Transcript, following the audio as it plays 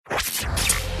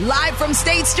live from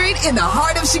State Street in the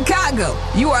heart of Chicago.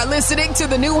 You are listening to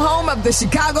the new home of the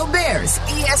Chicago Bears,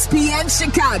 ESPN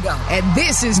Chicago. And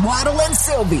this is Waddle and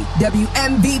Sylvie,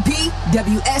 WMVP,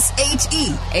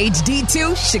 WSHE,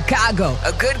 HD2, Chicago,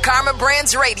 a Good Karma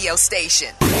Brands radio station.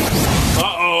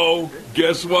 Uh-oh,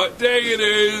 guess what day it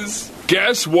is?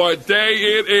 Guess what day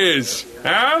it is?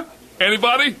 Huh?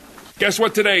 Anybody? Guess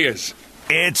what today is?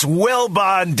 It's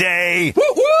Wilbon Day.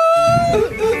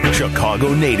 Woo-hoo!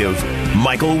 Chicago native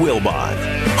Michael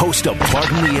Wilbon, host of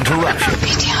Pardon the Interruption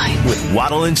with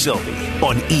Waddle and Sylvie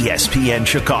on ESPN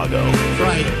Chicago. That's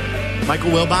right.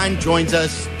 Michael Wilbon joins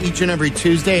us each and every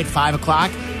Tuesday at 5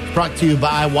 o'clock. Brought to you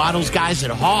by Waddle's Guys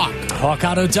at Hawk.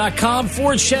 HawkAuto.com.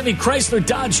 Ford, Chevy, Chrysler,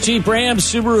 Dodge, Jeep, Ram,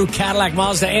 Subaru, Cadillac,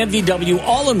 Mazda, and VW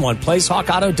all in one place.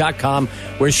 HawkAuto.com,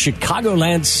 where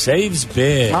Chicagoland saves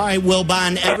big. All right,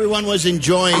 Wilbon, everyone was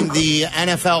enjoying the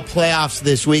NFL playoffs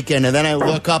this weekend, and then I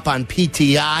look up on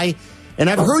PTI, and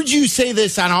I've heard you say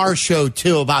this on our show,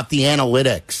 too, about the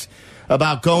analytics,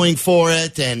 about going for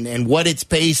it and what it's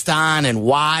based on and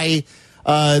why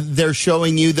they're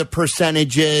showing you the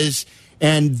percentages.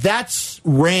 And that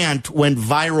rant went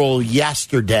viral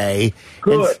yesterday.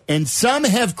 Good. And some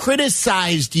have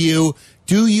criticized you.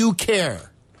 Do you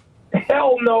care?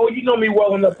 Hell no. You know me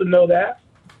well enough to know that.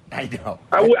 I know.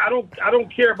 I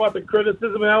don't care about the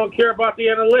criticism, and I don't care about the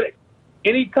analytics.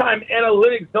 Anytime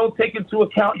analytics don't take into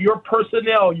account your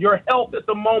personnel, your health at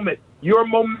the moment, your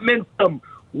momentum,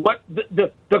 what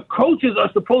the coaches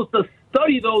are supposed to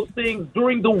study those things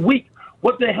during the week.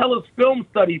 What the hell is film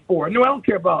study for? No, I don't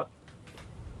care about.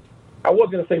 I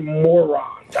was going to say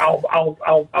morons.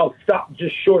 I'll stop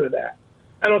just short of that.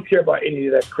 I don't care about any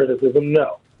of that criticism.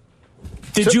 No.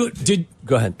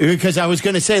 Go ahead. Because I was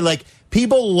going to say, like,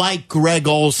 people like Greg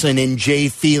Olson and Jay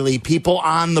Feely, people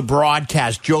on the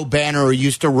broadcast, Joe Banner, who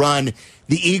used to run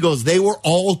the Eagles, they were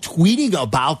all tweeting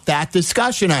about that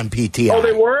discussion on PTI. Oh,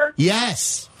 they were?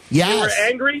 Yes. They were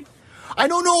angry? I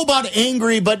don't know about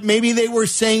angry, but maybe they were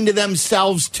saying to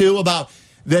themselves, too, about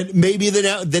that maybe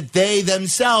that they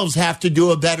themselves have to do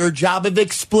a better job of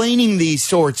explaining these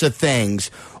sorts of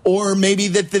things. Or maybe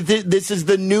that this is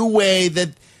the new way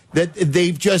that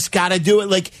they've just got to do it.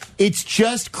 Like, it's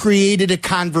just created a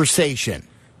conversation.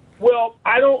 Well,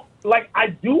 I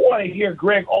do want to hear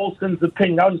Greg Olson's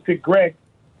opinion. I'll just pick Greg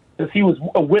because he was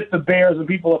with the Bears and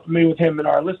people are familiar with him in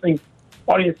our listening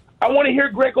audience. I want to hear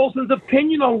Greg Olson's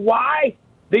opinion on why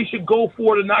they should go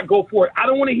for it or not go for it. I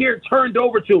don't want to hear it turned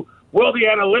over to, well, the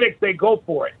analytics, they go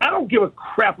for it. I don't give a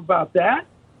crap about that.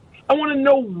 I want to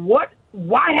know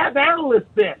why have analysts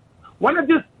then? Why not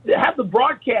just have the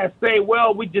broadcast say,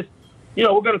 well, we're going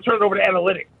to turn it over to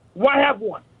analytics? Why have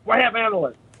one? Why have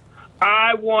analysts?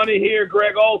 I want to hear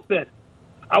Greg Olson.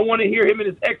 I want to hear him and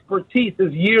his expertise,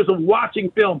 his years of watching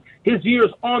film, his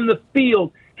years on the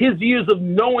field, his years of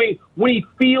knowing when he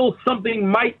feels something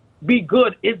might be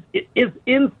good. It's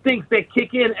instincts that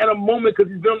kick in at a moment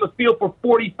because he's been on the field for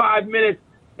 45 minutes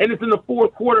and it's in the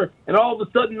fourth quarter and all of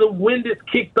a sudden the wind is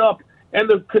kicked up and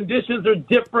the conditions are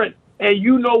different and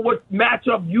you know what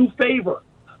matchup you favor.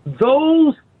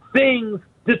 Those things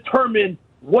determine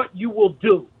what you will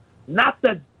do, not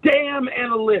the damn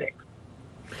analytics.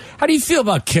 How do you feel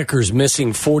about kickers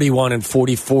missing 41 and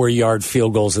 44-yard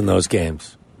field goals in those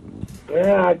games?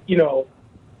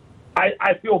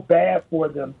 I feel bad for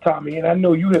them, Tommy, and I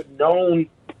know you have known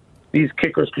these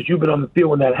kickers because you've been on the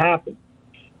field when that happened.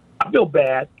 I feel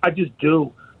bad. I just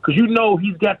do because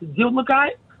he's got to deal. Look, I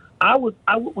guess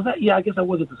I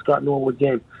was at the Scott Norwood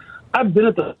game. I've been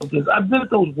at those games. I've been at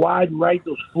those wide right,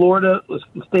 those Florida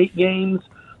State games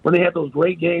when they had those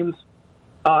great games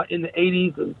in the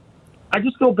 80s. And I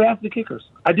just feel bad for the kickers.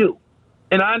 I do.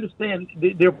 And I understand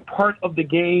they're part of the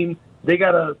game. They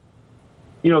got to,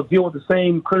 deal with the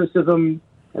same criticism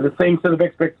and the same set of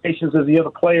expectations as the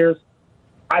other players.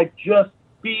 I just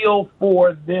feel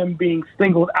for them being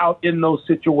singled out in those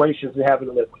situations and having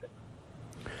to live with it.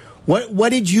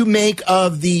 What did you make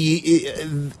of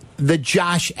the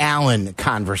Josh Allen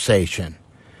conversation?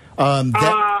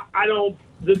 I don't.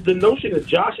 The notion that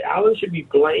Josh Allen should be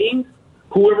blamed,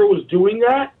 whoever was doing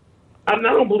that, I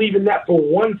don't believe in that for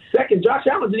 1 second. Josh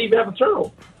Allen didn't even have a turnover.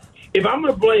 If I'm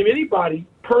going to blame anybody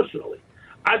personally,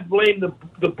 I'd blame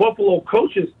the Buffalo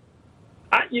coaches.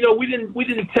 We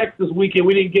didn't text this weekend.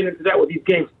 We didn't get into that with these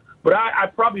games. But I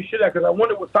probably should have because I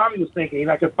wondered what Tommy was thinking, and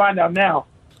I can find out now.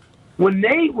 When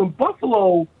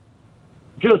Buffalo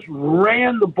just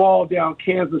ran the ball down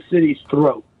Kansas City's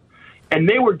throat, and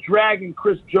they were dragging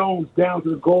Chris Jones down to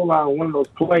the goal line on one of those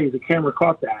plays, the camera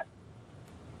caught that.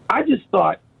 I just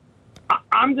thought,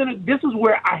 this is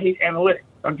where I hate analytics.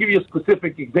 I'll give you a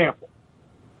specific example.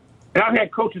 and I've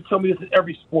had coaches tell me this in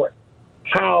every sport,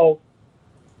 how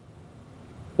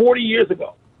 40 years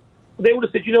ago, they would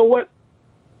have said, you know what?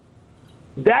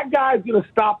 That guy's going to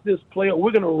stop this play, or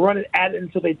we're going to run it at it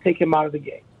until they take him out of the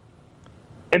game.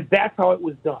 And that's how it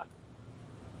was done.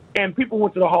 And people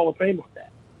went to the Hall of Fame on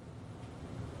that.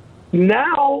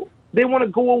 Now they want to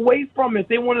go away from it.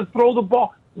 They want to throw the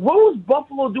ball. What was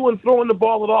Buffalo doing throwing the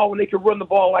ball at all when they could run the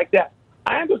ball like that?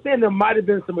 I understand there might have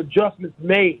been some adjustments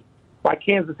made by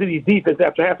Kansas City's defense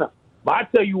after halftime. But I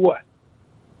tell you what,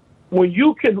 when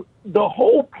you can, the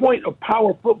whole point of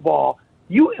power football,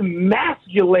 you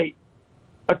emasculate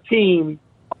a team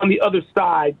on the other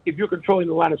side if you're controlling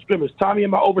the line of scrimmage. Tommy,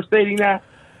 am I overstating that?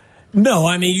 No,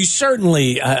 I mean, you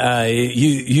certainly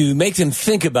you make them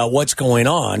think about what's going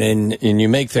on, and you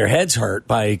make their heads hurt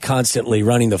by constantly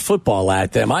running the football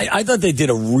at them. I thought they did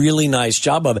a really nice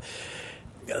job of it.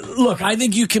 Look, I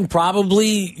think you can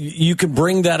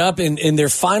bring that up in their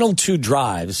final two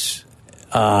drives.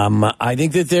 I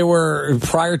think that they were,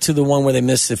 prior to the one where they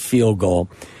missed the field goal,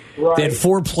 right. They had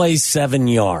 4 plays, 7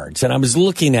 yards. And I was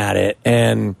looking at it,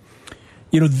 and,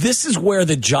 this is where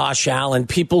the Josh Allen,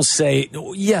 people say,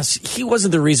 yes, he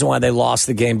wasn't the reason why they lost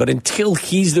the game, but until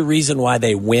he's the reason why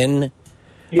they win,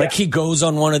 like he goes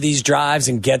on one of these drives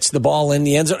and gets the ball in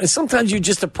the end zone. And sometimes you're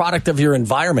just a product of your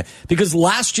environment. Because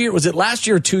last year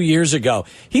or 2 years ago,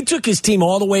 he took his team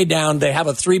all the way down. They have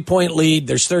a 3-point lead.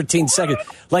 There's 13 seconds.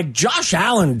 Like, Josh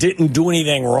Allen didn't do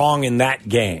anything wrong in that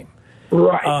game.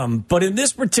 Right. But in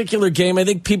this particular game, I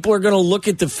think people are going to look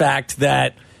at the fact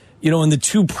that, in the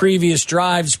 2 previous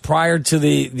drives prior to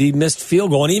the missed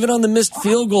field goal, and even on the missed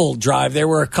field goal drive, there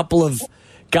were a couple of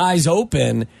guys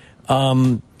open.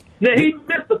 Now, he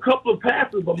missed a couple of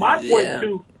passes, but my point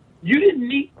too, you didn't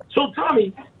need. So,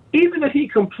 Tommy, even if he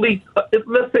completes,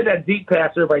 let's say that deep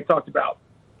pass everybody talked about,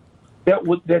 that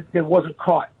wasn't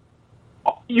caught,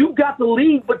 you got the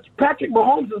lead, but Patrick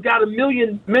Mahomes has got 1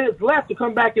 million minutes left to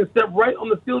come back and step right on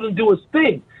the field and do his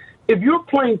thing. If you're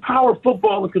playing power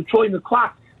football and controlling the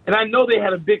clock, and I know they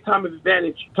had a big time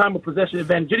of possession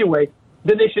advantage anyway,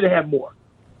 then they should have had more.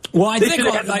 Well, I think,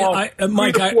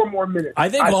 Mike, 3 to 4 more minutes. I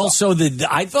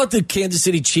thought the Kansas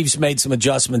City Chiefs made some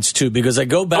adjustments too, because I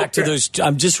go back to those.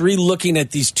 I'm just re-looking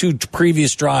at these 2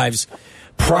 previous drives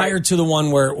prior to the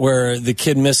one where the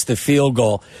kid missed the field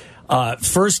goal.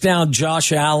 First down,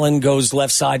 Josh Allen goes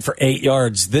left side for 8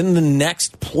 yards. Then the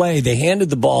next play, they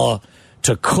handed the ball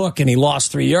to Cook, and he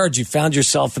lost 3 yards. You found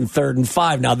yourself in 3rd and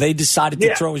 5. Now, they decided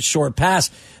to throw a short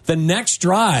pass. The next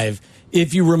drive,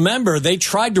 if you remember, they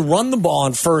tried to run the ball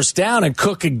on first down, and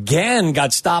Cook again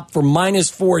got stopped for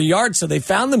 -4 yards. So they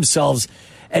found themselves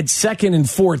at 2nd and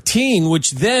 14, which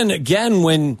then, again,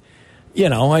 when,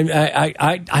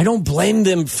 I don't blame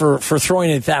them for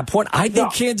throwing it at that point. I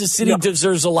think Kansas City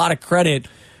deserves a lot of credit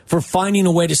for finding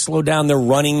a way to slow down their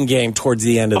running game towards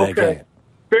the end of that game.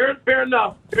 Fair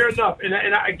enough. And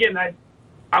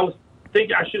I was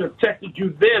thinking I should have texted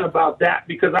you then about that,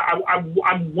 because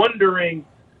I'm wondering,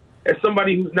 as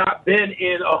somebody who's not been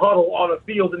in a huddle on a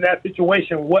field in that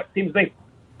situation, what teams think.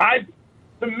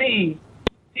 To me,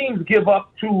 teams give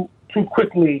up too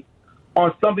quickly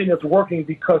on something that's working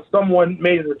because someone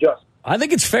made an adjustment. I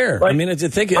think it's fair. Right? I think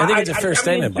it's a fair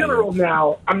statement. In general,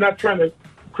 now, I'm not trying to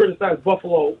criticize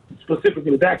Buffalo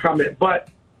specifically with that comment, but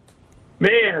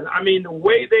man, the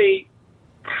way they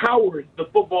powered the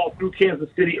football through Kansas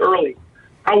City early,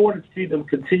 I wanted to see them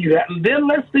continue that. And then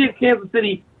let's see if Kansas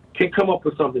City can come up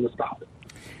with something to stop it.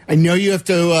 I know you have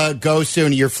to go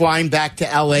soon. You're flying back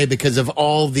to L.A. because of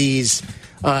all these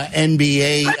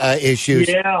NBA issues.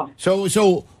 Yeah.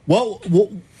 So what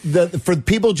for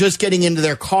people just getting into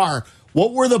their car,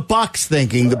 what were the Bucks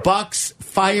thinking? The Bucks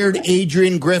fired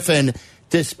Adrian Griffin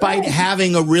despite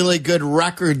having a really good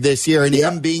record this year and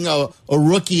him being a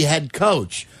rookie head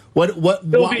coach.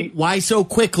 Why so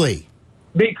quickly?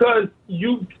 Because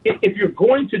if you're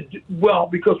going to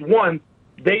because one,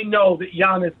 they know that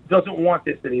Giannis doesn't want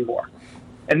this anymore.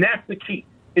 And that's the key.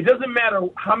 It doesn't matter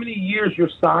how many years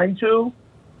you're signed to.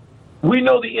 We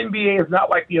know the NBA is not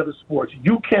like the other sports.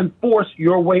 You can force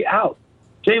your way out.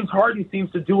 James Harden seems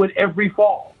to do it every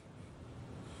fall.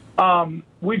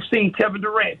 We've seen Kevin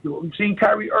Durant do it. We've seen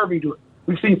Kyrie Irving do it.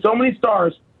 We've seen so many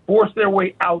stars force their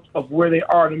way out of where they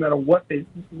are, no matter what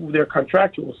their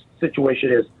contractual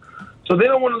situation is. So they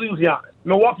don't want to lose Giannis.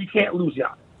 Milwaukee can't lose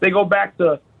Giannis. They go back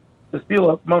to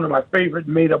steal one of my favorite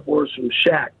made-up words from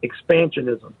Shaq,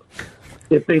 expansionism,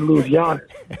 if they lose Giannis.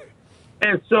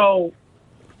 And so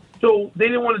they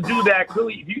didn't want to do that.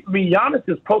 Really,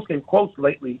 Giannis's post-game quotes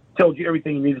lately tells you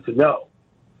everything you needed to know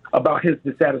about his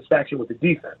dissatisfaction with the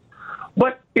defense.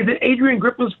 But is it Adrian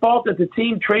Griffin's fault that the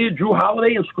team traded Drew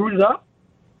Holiday and screwed it up?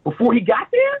 before he got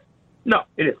there? No,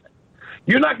 it isn't.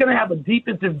 You're not going to have a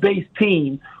defensive-based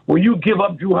team where you give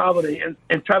up Drew Holiday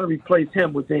and try to replace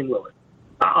him with Dame Lillard.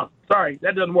 Sorry,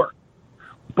 that doesn't work.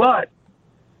 But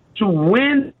to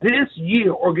win this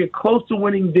year or get close to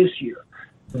winning this year,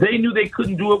 they knew they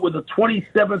couldn't do it with a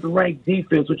 27th ranked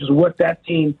defense, which is what that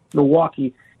team,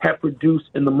 Milwaukee, had produced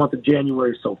in the month of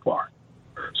January so far.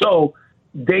 So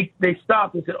they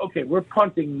stopped and said, okay, we're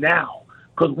punting now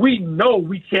because we know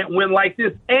we can't win like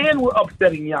this, and we're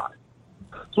upsetting Giannis.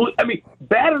 So, I mean,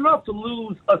 bad enough to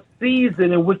lose a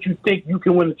season in which you think you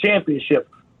can win a championship.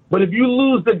 But if you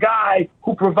lose the guy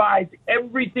who provides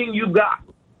everything you got,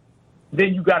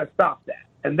 then you got to stop that.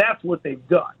 And that's what they've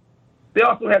done. They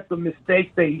also had some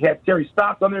mistakes. They had Terry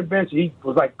Stotts on their bench. He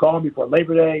was, gone before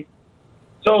Labor Day.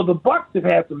 So the Bucks have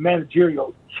had some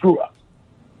managerial screw-ups.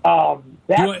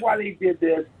 That's why they did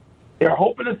this. They're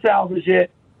hoping to salvage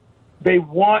it. They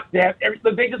want to have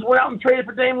everything. They just went out and traded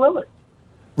for Dame Lillard.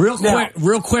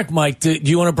 Real quick, Mike, do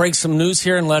you want to break some news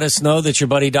here and let us know that your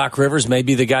buddy Doc Rivers may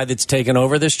be the guy that's taken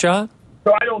over this job?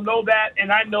 So I don't know that,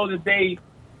 and I know that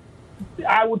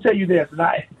I will tell you this, and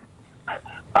I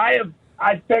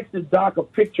texted Doc a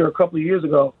picture a couple of years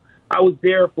ago. I was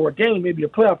there for a game, maybe a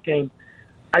playoff game.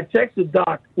 I texted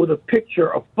Doc with a picture,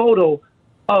 a photo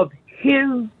of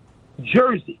his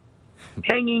jersey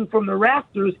hanging from the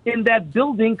rafters in that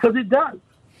building because it does.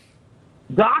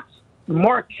 Doc's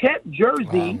Marquette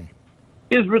jersey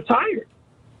is retired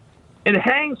and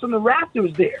hangs from the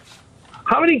rafters there.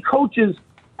 How many coaches,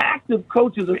 active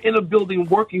coaches, are in a building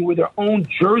working where their own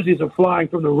jerseys are flying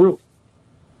from the roof?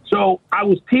 So I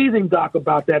was teasing Doc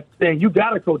about that, saying, you got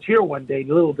to coach here one day.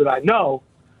 Little did I know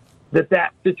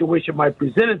that situation might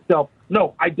present itself.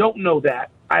 No, I don't know that.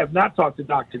 I have not talked to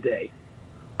Doc today.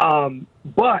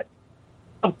 But,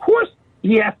 of course,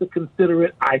 he has to consider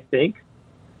it, I think.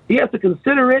 He has to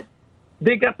consider it.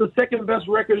 They got the second-best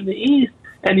record in the East,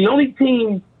 and the only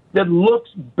team that looks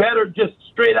better, just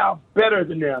straight out better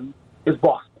than them, is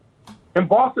Boston. And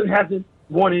Boston hasn't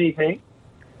won anything.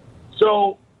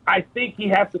 So I think he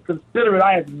has to consider it.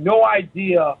 I have no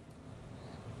idea.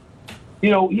 He's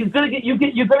going to get you're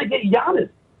going to get Giannis,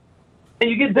 and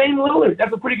you get Dame Lillard.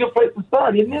 That's a pretty good place to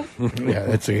start, isn't it? Yeah,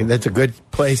 that's a good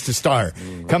place to start.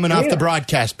 Coming off the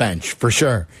broadcast bench for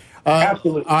sure.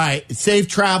 Absolutely. All right. Safe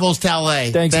travels to LA.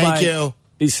 Thanks, Thank Mike. you.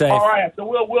 Be safe. All right. So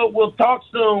we'll talk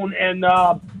soon. And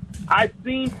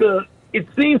it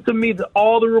seems to me that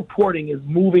all the reporting is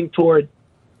moving toward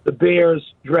the Bears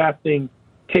drafting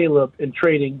Caleb and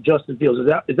trading Justin Fields.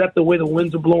 Is that the way the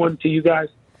winds are blowing to you guys?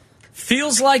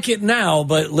 Feels like it now,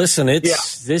 but listen,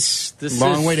 it's this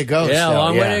long way to go. Yeah, still.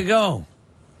 long way to go.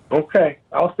 Okay,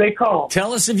 I'll stay calm.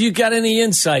 Tell us if you got any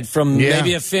insight from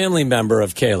maybe a family member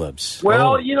of Caleb's.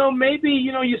 Well, maybe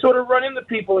you sort of run into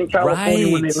people in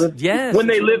California when they live when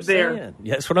they live there.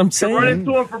 That's what I'm saying. You run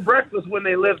into them for breakfast when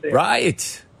they live there.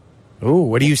 Right. Ooh,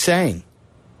 what are you saying?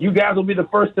 You guys will be the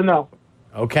first to know.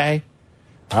 Okay.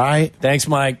 All right. Thanks,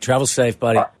 Mike. Travel safe,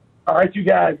 buddy. All right, you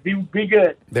guys. Be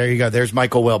good. There you go. There's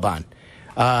Michael Wilbon.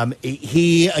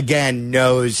 He, again,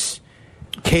 knows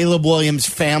Caleb Williams'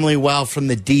 family well from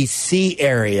the D.C.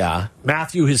 area.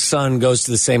 Matthew, his son, goes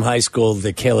to the same high school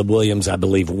that Caleb Williams, I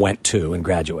believe, went to and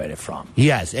graduated from.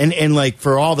 Yes, and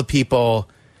for all the people,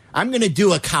 I'm going to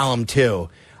do a column, too,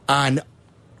 on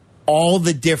all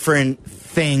the different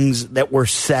things that were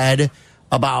said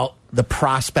about the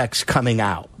prospects coming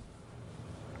out.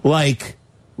 Like,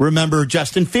 remember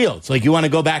Justin Fields. Like, you want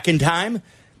to go back in time?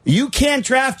 You can't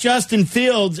draft Justin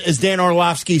Fields, as Dan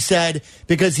Orlovsky said,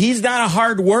 because he's not a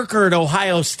hard worker at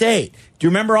Ohio State. Do you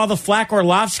remember all the flack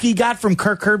Orlovsky got from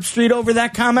Kirk Herbstreit over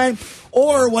that comment?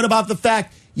 Or what about the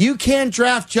fact you can't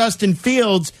draft Justin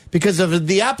Fields because of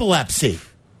the epilepsy?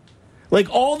 Like,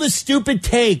 all the stupid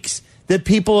takes that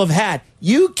people have had.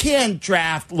 You can't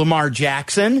draft Lamar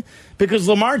Jackson because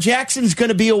Lamar Jackson's going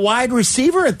to be a wide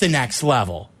receiver at the next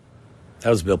level. That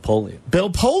was Bill Polian. Bill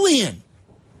Polian.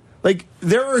 Like,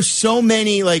 there are so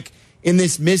many, like, in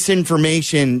this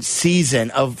misinformation season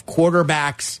of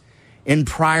quarterbacks in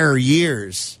prior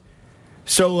years.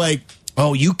 So, like,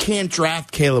 oh, you can't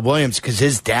draft Caleb Williams because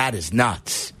his dad is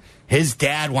nuts. His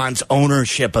dad wants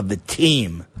ownership of the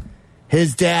team.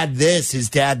 His dad this, his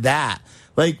dad that.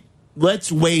 Like,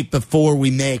 let's wait before we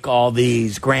make all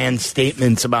these grand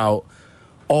statements about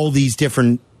all these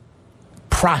different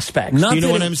prospects. Do you know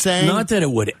what I'm saying? Not that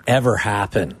it would ever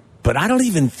happen. But I don't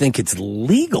even think it's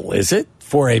legal, is it,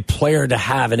 for a player to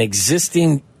have an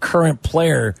existing current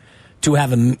player to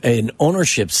have an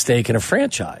ownership stake in a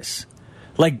franchise?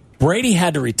 Like, Brady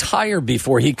had to retire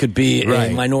before he could be a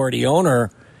minority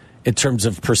owner in terms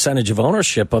of percentage of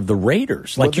ownership of the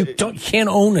Raiders. Like, you can't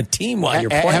own a team while you're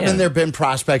playing. Haven't there been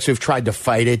prospects who've tried to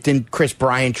fight it? Didn't Chris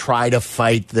Bryant try to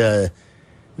fight the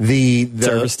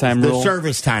service time rule? The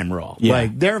service time rule. Yeah.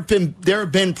 Like, there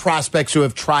have been prospects who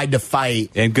have tried to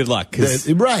fight. And good luck.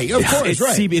 Right, of course, it's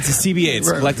right. It's a CBA.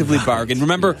 It's collectively bargained.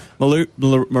 Remember,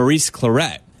 Maurice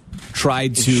Claret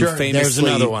tried to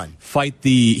famously fight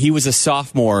he was a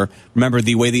sophomore. Remember,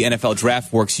 the way the NFL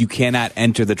draft works, you cannot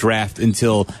enter the draft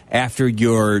until after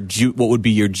what would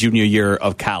be your junior year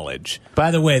of college.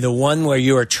 By the way, the one where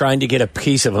you were trying to get a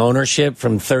piece of ownership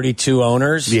from 32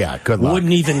 owners, good luck.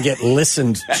 Wouldn't even get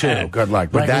listened to. Good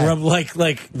luck with that.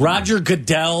 Like Roger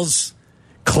Goodell's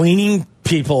cleaning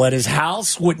people at his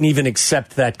house wouldn't even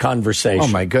accept that conversation. Oh,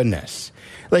 my goodness.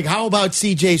 Like, how about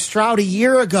C.J. Stroud a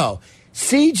year ago?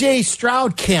 C.J.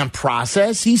 Stroud can't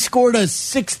process. He scored a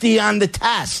 60 on the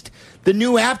test, the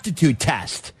new aptitude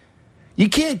test. You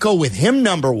can't go with him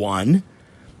number one.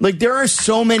 Like, there are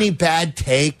so many bad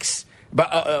takes, but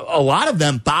a lot of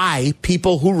them by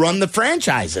people who run the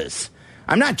franchises.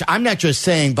 I'm not just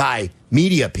saying by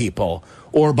media people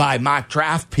or by mock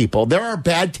draft people. There are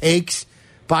bad takes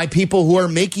by people who are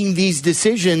making these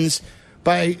decisions,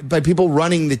 by people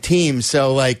running the team.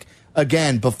 So, like,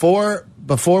 again, before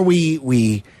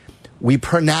we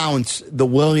pronounce the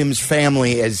Williams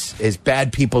family as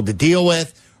bad people to deal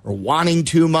with, or wanting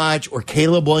too much, or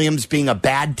Caleb Williams being a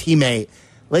bad teammate,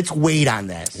 let's wait on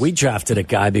this. We drafted a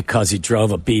guy because he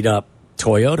drove a beat-up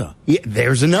Toyota. Yeah,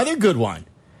 there's another good one.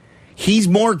 He's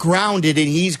more grounded, and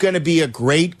he's going to be a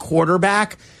great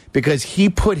quarterback because he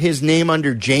put his name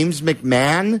under James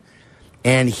McMahon,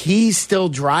 and he's still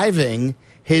driving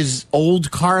his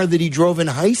old car that he drove in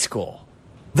high school.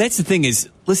 That's the thing is,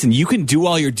 listen, you can do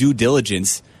all your due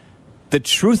diligence. The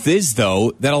truth is,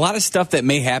 though, that a lot of stuff that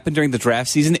may happen during the draft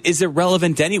season is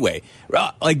irrelevant anyway.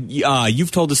 Like,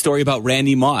 you've told the story about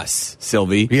Randy Moss,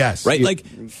 Sylvie. Yes. Right? Like,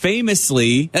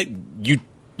 famously, you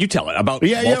tell it about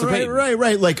Walter Payton.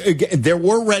 Right. Like, again, there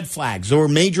were red flags. There were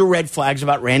major red flags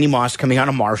about Randy Moss coming out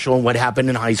of Marshall and what happened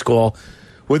in high school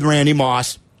with Randy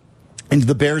Moss. And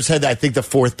the Bears had, I think, the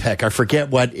fourth pick. I forget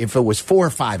if it was 4 or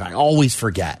 5. I always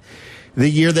forget. The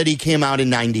year that he came out in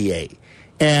 98.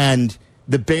 And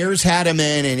the Bears had him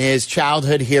in, and his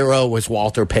childhood hero was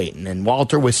Walter Payton. And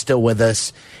Walter was still with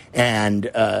us. And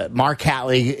Mark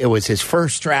Hatley, it was his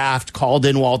first draft, called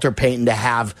in Walter Payton to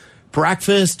have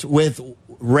breakfast with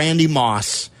Randy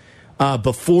Moss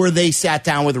before they sat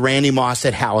down with Randy Moss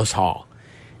at Hallis Hall.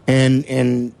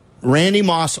 And Randy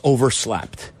Moss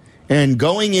overslept. And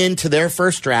going into their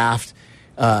first draft,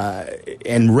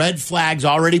 and red flags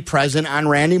already present on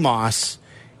Randy Moss,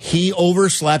 he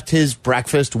overslept his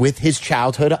breakfast with his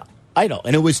childhood idol.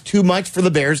 And it was too much for the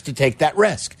Bears to take that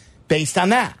risk based on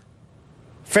that.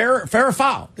 Fair or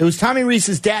foul? It was Tommy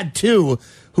Reese's dad, too,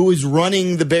 who was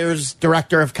running the Bears'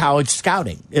 director of college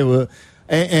scouting.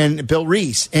 And Bill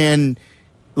Reese. And,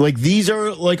 like, these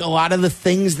are, like, a lot of the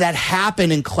things that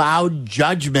happen in cloud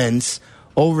judgments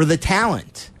over the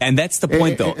talent. And that's the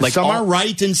point, though. Like, some are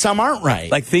right and some aren't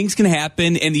right. Like, things can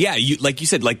happen. And, yeah, like you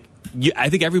said, I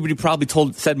think everybody probably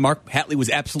said Mark Hatley was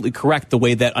absolutely correct the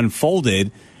way that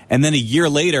unfolded. And then a year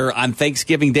later, on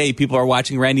Thanksgiving Day, people are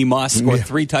watching Randy Moss score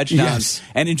 3 touchdowns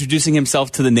and introducing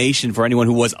himself to the nation for anyone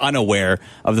who was unaware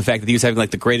of the fact that he was having,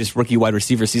 like, the greatest rookie wide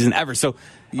receiver season ever. So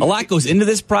a lot goes into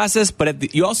this process,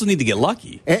 but you also need to get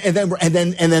lucky. And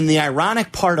then the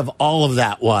ironic part of all of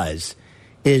that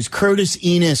is Curtis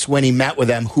Enos, when he met with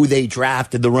them, who they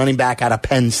drafted, the running back out of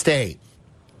Penn State.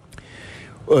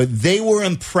 They were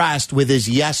impressed with his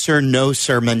yes sir, no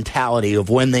sir mentality of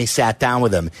when they sat down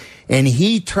with him. And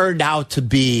he turned out to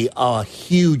be a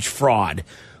huge fraud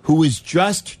who was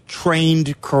just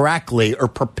trained correctly or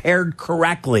prepared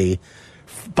correctly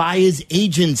by his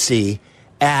agency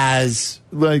as,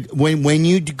 like, when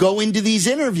you go into these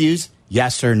interviews,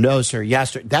 yes sir, no sir, yes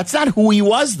sir. That's not who he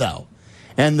was, though.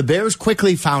 And the Bears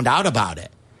quickly found out about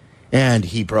it. And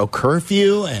he broke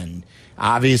curfew, and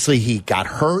obviously he got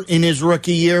hurt in his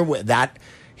rookie year. That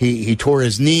he tore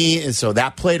his knee, and so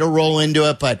that played a role into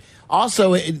it. But also,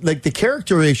 like, the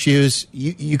character issues,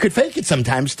 you could fake it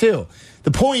sometimes too.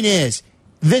 The point is,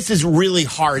 this is really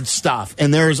hard stuff,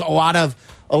 and there's a lot of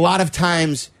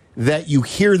times that you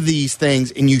hear these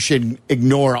things, and you should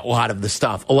ignore a lot of the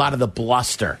stuff, a lot of the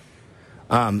bluster,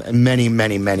 many,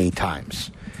 many, many times.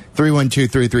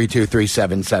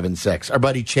 312-332-3776. Our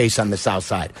buddy Chase on the south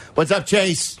side. What's up,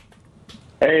 Chase?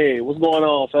 Hey, what's going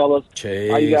on, fellas?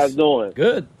 Chase. How you guys doing?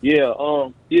 Good. Yeah,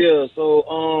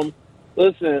 so,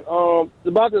 listen,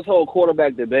 about this whole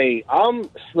quarterback debate, I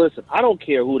don't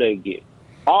care who they get.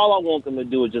 All I want them to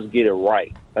do is just get it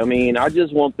right. I mean, I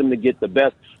just want them to get the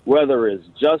best, whether it's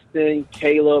Justin,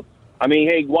 Caleb. I mean,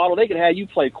 hey, Waddle, they can have you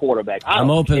play quarterback. I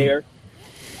don't care.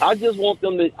 I just want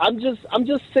them to. I'm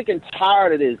just sick and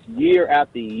tired of this year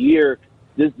after year,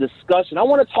 this discussion. I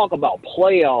want to talk about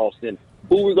playoffs and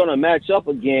who we're going to match up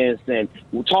against, and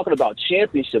we're talking about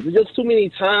championships. There's just too many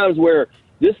times where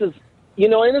this is, and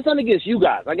it's nothing against you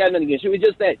guys. I got nothing against you. It's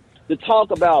just that to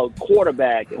talk about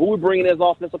quarterback and who we're bringing as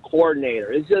offensive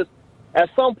coordinator. It's just, at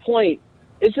some point,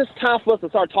 it's just time for us to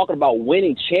start talking about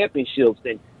winning championships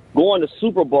and going to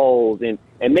Super Bowls and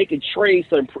making trades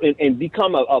and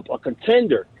become a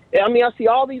contender. I mean, I see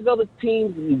all these other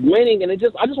teams winning, and I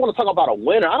just want to talk about a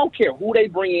winner. I don't care who they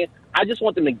bring in. I just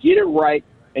want them to get it right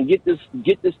and get this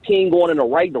team going in the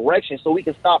right direction so we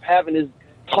can stop having this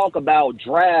talk about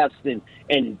drafts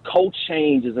and coach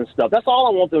changes and stuff. That's all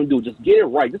I want them to do. Just get it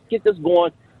right. Just get this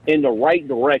going in the right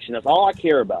direction. That's all I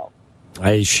care about.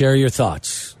 I share your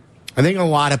thoughts. I think a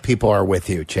lot of people are with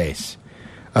you, Chase.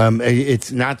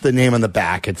 It's not the name on the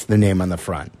back; it's the name on the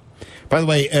front. By the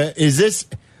way, is this?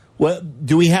 What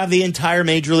do we have the entire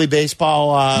Major League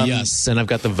Baseball? Yes, and I've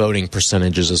got the voting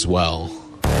percentages as well.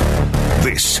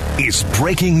 This is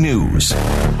breaking news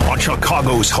on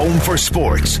Chicago's home for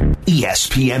sports,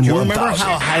 ESPN 1000. Do you remember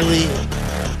how highly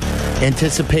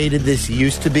anticipated this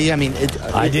used to be? I mean,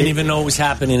 I didn't even know it was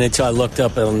happening until I looked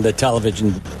up on the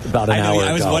television about an hour ago.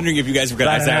 I was wondering if you guys were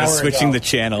going to start switching the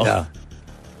channel. Yeah.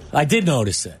 I did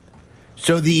notice it.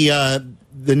 So the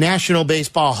National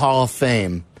Baseball Hall of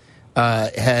Fame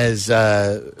has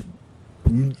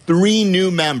 3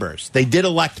 new members. They did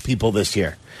elect people this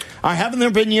year. Haven't there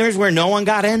been years where no one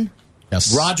got in?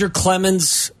 Yes. Roger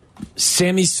Clemens,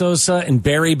 Sammy Sosa, and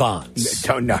Barry Bonds.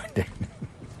 No.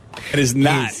 It is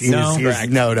not.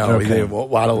 No. Okay.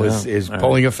 Waddle is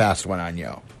pulling a fast one on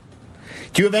you.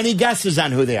 Do you have any guesses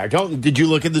on who they are? Did you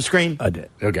look at the screen? I did.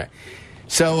 Okay.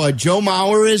 So Joe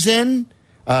Mauer is in.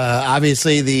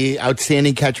 Obviously, the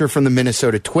outstanding catcher from the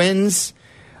Minnesota Twins.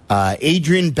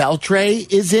 Adrian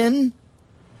Beltre is in.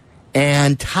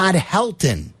 And Todd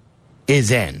Helton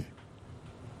is in.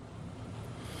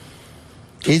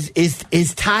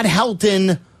 Is Todd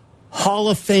Helton Hall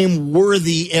of Fame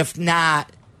worthy? If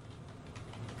not,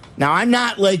 now I'm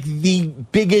not like the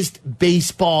biggest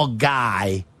baseball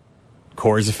guy.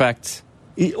 Coors effect.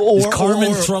 Is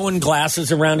Carmen throwing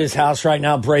glasses around his house right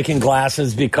now, breaking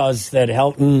glasses because that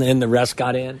Helton and the rest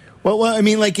got in? Well, I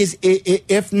mean, like,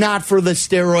 if not for the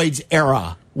steroids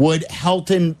era, would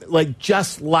Helton, like,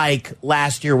 just like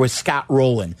last year with Scott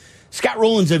Rowland? Scott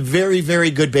Rowland's a very,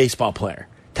 very good baseball player.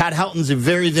 Todd Helton's a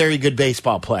very, very good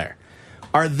baseball player.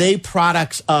 Are they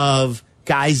products of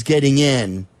guys getting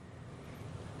in?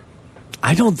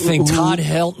 I don't think Todd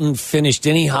Helton finished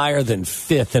any higher than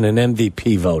 5th in an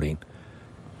MVP voting.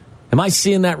 Am I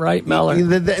seeing that right, Meller?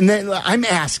 I'm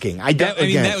asking.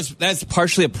 That's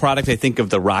partially a product, I think, of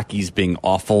the Rockies being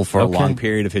awful for a long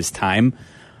period of his time.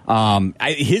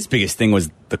 His biggest thing was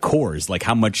the Coors, like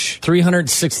how much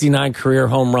 369 career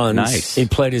home runs. Nice. He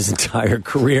played his entire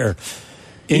career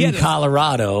in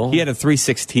Colorado. He had a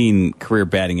 316 career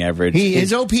batting average.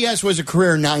 His OPS was a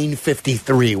career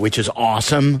 953, which is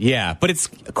awesome. Yeah, but it's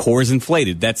Coors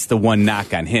inflated. That's the one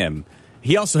knock on him.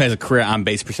 He also has a career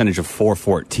on-base percentage of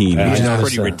 414, which is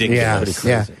pretty ridiculous.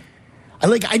 Yeah.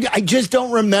 I just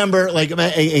don't remember. Like,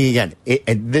 again,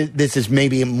 this is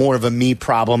maybe more of a me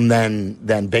problem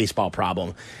than baseball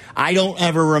problem. I don't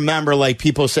ever remember like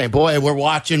people saying, "Boy, we're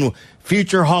watching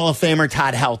future Hall of Famer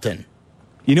Todd Helton."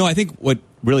 I think what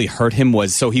really hurt him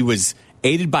was he was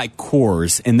aided by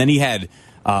Coors, and then he had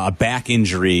a back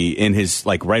injury in his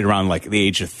right around the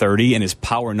age of 30, and his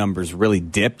power numbers really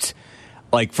dipped.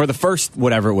 Like, for the first,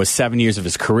 7 years of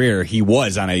his career, he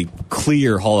was on a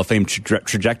clear Hall of Fame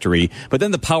trajectory. But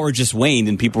then the power just waned,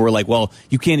 and people were like, well,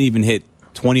 you can't even hit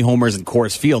 20 homers in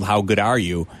Coors Field. How good are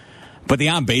you? But the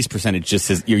on-base percentage just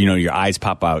says, your eyes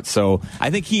pop out. So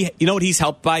I think what he's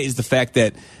helped by is the fact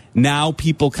that now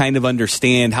people kind of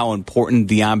understand how important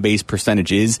the on-base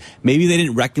percentage is. Maybe they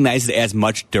didn't recognize it as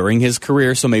much during his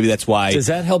career, so maybe that's why. Does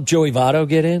that help Joey Votto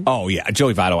get in? Oh, yeah.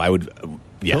 Joey Votto, I would...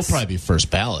 Yes. He'll probably be first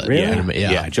ballot. Really?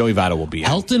 Yeah, Joey Votto will be.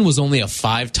 Helton was only a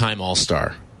 5-time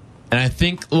All-Star. And I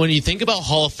think when you think about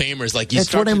Hall of Famers,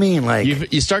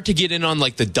 you start to get in on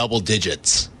the double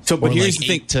digits. So, but here's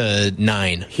the 8 to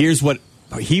 9. Here's what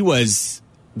he was,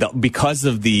 because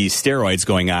of the steroids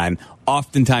going on.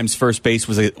 Oftentimes, first base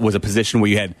was a position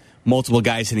where you had multiple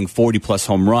guys hitting 40+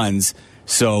 home runs.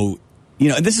 So,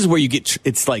 this is where you get.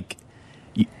 It's like,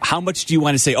 how much do you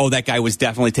want to say, that guy was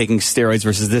definitely taking steroids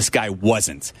versus this guy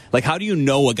wasn't? Like, how do you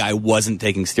know a guy wasn't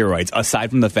taking steroids,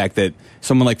 aside from the fact that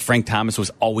someone like Frank Thomas was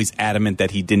always adamant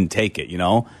that he didn't take it,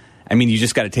 I mean, you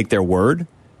just got to take their word.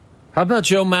 How about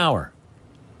Joe Mauer?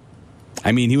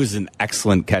 I mean, he was an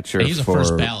excellent catcher. He's a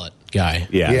first ballot guy.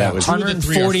 Yeah, Yeah. that was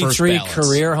 143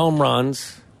 career home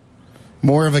runs.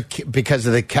 More of a because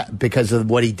of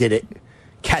what he did at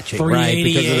catching, right?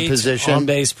 Because of the position, on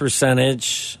base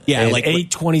percentage. Yeah, like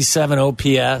 827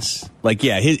 OPS. Like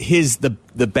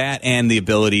the bat and the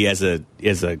ability as a he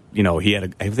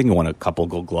had I think he won a couple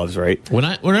Gold Gloves, right?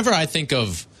 Whenever I think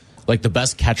of like the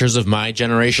best catchers of my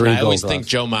generation, I always think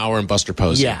Joe Mauer and Buster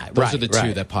Posey. Yeah, those are the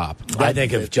two that pop. I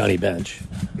think of Johnny Bench.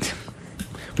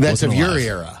 That's of your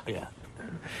era. Yeah.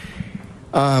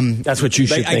 That's what you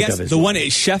should think I guess of. The one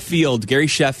at Sheffield, Gary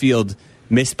Sheffield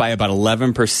missed by about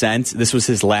 11%. This was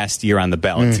his last year on the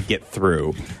ballot to get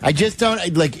through. I just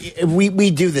don't like.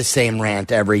 We do the same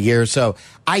rant every year, so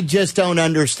I just don't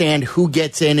understand who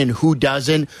gets in and who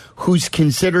doesn't. Who's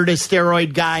considered a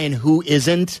steroid guy and who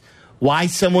isn't. Why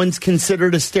someone's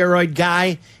considered a steroid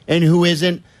guy and who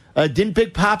isn't. Didn't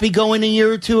Big Papi go in a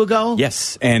year or two ago?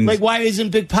 Yes, and like, why isn't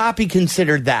Big Papi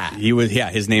considered that? He was. Yeah,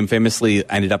 his name famously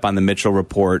ended up on the Mitchell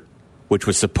report, which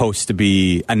was supposed to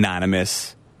be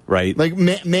anonymous, right? Like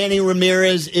Manny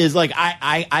Ramirez is like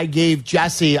I gave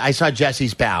Jesse. I saw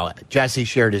Jesse's ballot. Jesse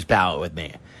shared his ballot with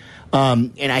me,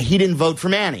 and he didn't vote for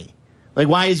Manny. Like,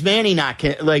 why is Manny not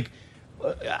like?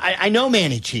 I know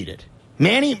Manny cheated.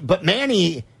 Manny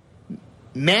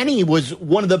was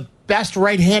one of the best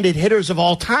right-handed hitters of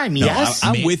all time. Yes, no,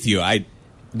 I'm with you.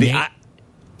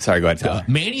 Sorry, go ahead.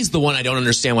 Manny's the one I don't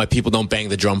understand why people don't bang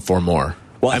the drum for more.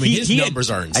 Well, I mean, his numbers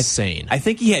are insane. I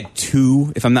think he had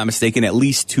two, if I'm not mistaken, at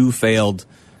least two failed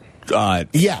tests.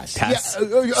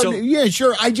 Yeah,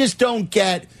 sure. I just don't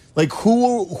get like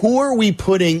who are we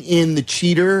putting in the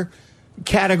cheater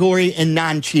category and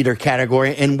non-cheater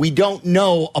category, and we don't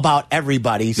know about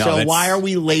everybody. So why are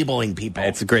we labeling people?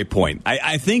 That's a great point.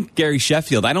 I think Gary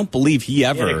Sheffield, I don't believe he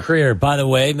ever... He had a career, by the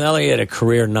way, Melly had a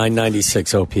career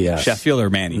 996 OPS. Sheffield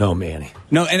or Manny? No, Manny.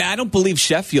 No, and I don't believe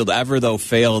Sheffield ever, though,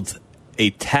 failed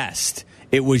a test.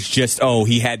 It was just,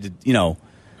 he had to,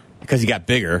 because he got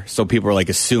bigger, so people were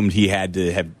assumed he had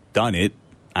to have done it.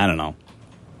 I don't know.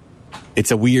 It's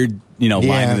a weird...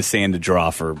 line in the sand to draw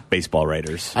for baseball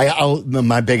writers.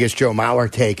 My biggest Joe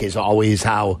Mauer take is always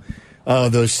how,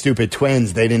 those stupid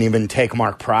Twins, they didn't even take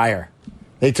Mark Pryor.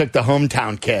 They took the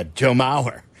hometown kid, Joe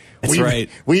Mauer. That's right.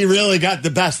 We really got the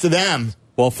best of them.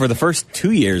 Well, for the first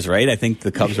 2 years, right? I think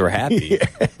the Cubs were happy.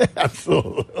 Yeah,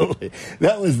 absolutely.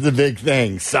 That was the big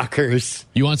thing, suckers.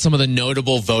 You want some of the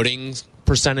notable voting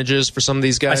percentages for some of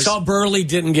these guys? I saw Burley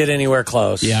didn't get anywhere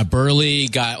close. Yeah, Burley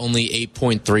got only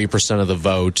 8.3% of the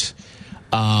vote.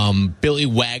 Billy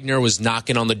Wagner was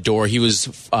knocking on the door. He was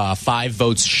 5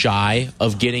 votes shy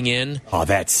of getting in. Oh,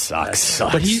 that sucks.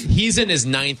 But he's in his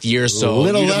 9th year, so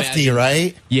little lefty,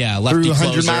 right? Yeah, lefty through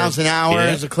 100 closer. miles an hour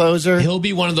as a closer. He'll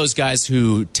be one of those guys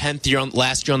who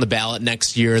last year on the ballot.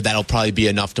 Next year, that'll probably be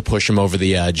enough to push him over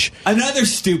the edge. Another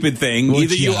stupid thing: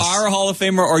 either you are a Hall of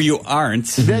Famer or you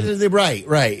aren't.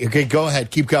 Right. Okay, go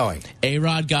ahead, keep going.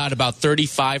 A-Rod got about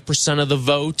 35% of the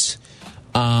vote.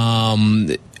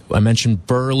 I mentioned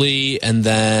Burley, and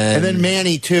then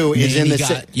Manny too is in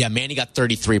the Manny got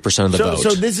 33% of the vote. So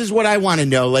this is what I want to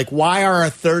know: like, why are a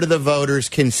third of the voters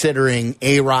considering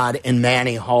A-Rod and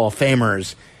Manny Hall of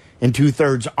Famers, and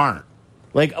 2/3 aren't?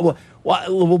 Like, what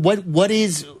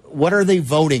are they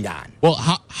voting on? Well,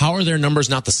 how are their numbers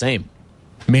not the same?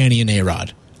 Manny and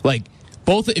A-Rod, like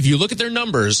both. If you look at their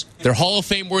numbers, they're Hall of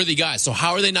Fame worthy guys. So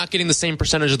how are they not getting the same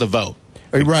percentage of the vote?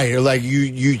 Right, or like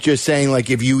you just saying, like,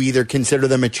 if you either consider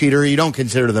them a cheater or you don't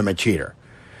consider them a cheater.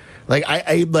 Like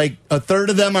I like a third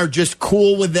of them are just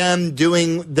cool with them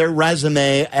doing their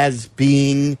resume as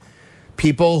being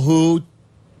people who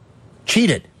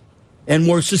cheated and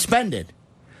were suspended.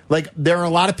 Like, there are a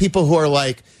lot of people who are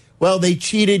like, well, they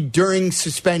cheated during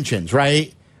suspensions,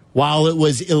 right? While it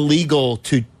was illegal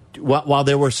while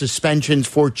there were suspensions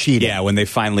for cheating. Yeah, when they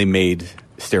finally made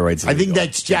steroids. I think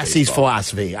that's Jesse's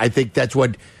philosophy. I think that's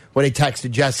what I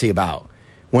texted Jesse about.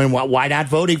 Why not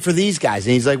voting for these guys?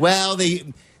 And he's like, well,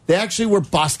 they actually were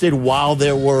busted while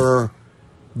the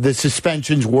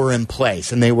suspensions were in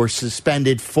place, and they were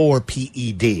suspended for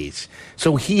PEDs.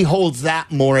 So he holds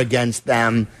that more against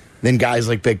them than guys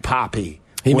like Big Papi.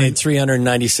 He made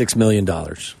 $396 million.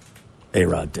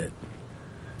 A-Rod did.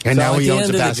 And now he owns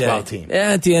a basketball team.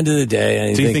 Yeah, at the end of the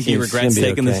day. Do you think he regrets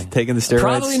taking the steroids?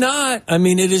 Probably not. I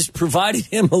mean, it has provided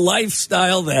him a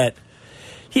lifestyle that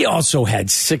he also had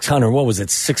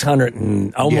 600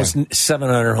 and almost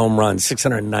 700 home runs,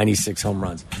 696 home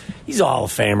runs. He's a Hall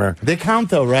of Famer. They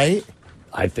count, though, right?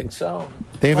 I think so.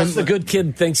 Plus, the good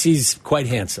kid thinks he's quite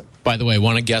handsome. By the way,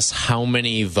 want to guess how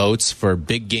many votes for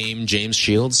big game James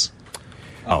Shields?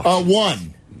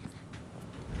 One.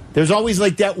 There's always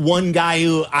like that one guy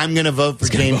who I'm going to vote for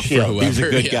James Shields. He's a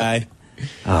good guy.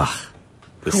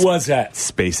 Who was that?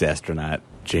 Space astronaut,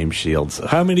 James Shields.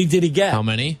 How many did he get? How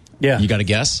many? Yeah. You got to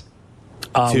guess?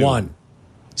 1.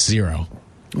 0.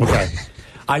 Okay.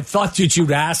 I thought that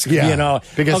you'd ask,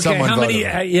 because someone how many?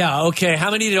 voted.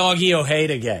 How many did Augie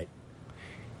Ojeda get?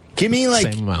 Give me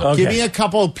give me a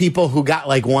couple of people who got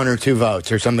like 1 or 2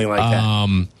 votes or something like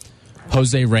that.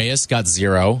 Jose Reyes got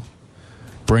 0.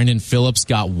 Brandon Phillips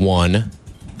got 1.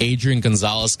 Adrian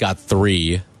Gonzalez got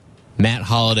 3. Matt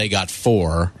Holliday got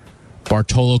 4.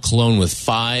 Bartolo Colon with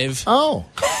 5. Oh.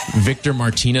 Victor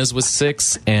Martinez with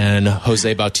 6. And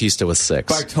Jose Bautista with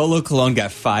 6. Bartolo Colon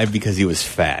got 5 because he was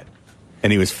fat.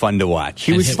 And he was fun to watch.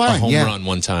 He was hit fun. a home run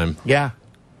one time. Yeah.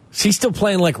 Is he still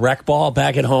playing like rec ball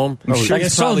back at home? sure I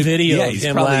saw a video of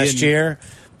him last year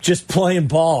just playing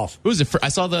ball. Who was it? I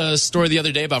saw the story the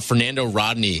other day about Fernando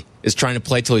Rodney is trying to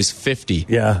play till he's 50.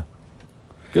 Yeah.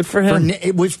 Good for him.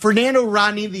 Was Fernando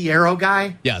Rodney the Arrow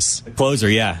guy? Yes. Closer,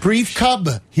 yeah. Brief Cub.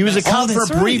 He was a Cub for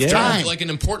a brief time. Like an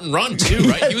important run, too,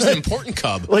 right? He was an important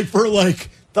Cub. Like for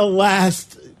the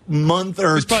last month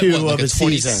or two of a his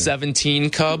season. 2017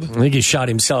 Cub. I think he shot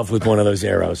himself with one of those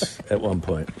arrows at one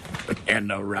point.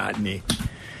 Fernando Rodney.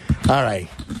 All right.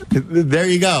 There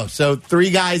you go. So 3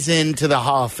 guys into the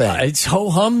Hall of Fame. It's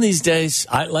ho-hum these days.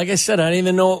 Like I said, I didn't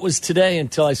even know it was today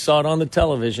until I saw it on the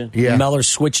television. Yeah. Meller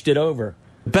switched it over.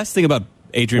 The best thing about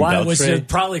Adrian Why Beltre... was it?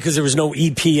 Probably because there was no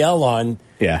EPL on.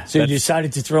 Yeah. So you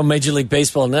decided to throw Major League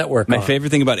Baseball Network on. My favorite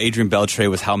thing about Adrian Beltre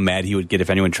was how mad he would get if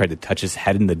anyone tried to touch his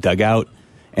head in the dugout.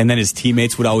 And then his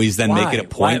teammates would always then make it a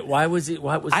point. Why was he?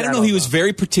 I don't know. He was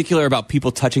very particular about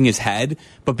people touching his head,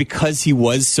 but because he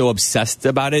was so obsessed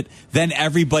about it, then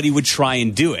everybody would try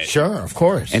and do it. Sure, of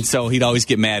course. And so he'd always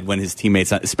get mad when his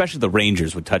teammates, especially the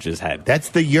Rangers, would touch his head. That's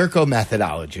the Yurko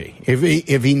methodology.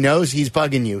 If he knows he's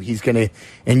bugging you, he's gonna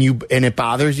and it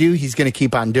bothers you, he's gonna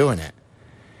keep on doing it.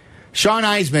 Sean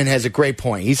Eisman has a great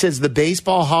point. He says the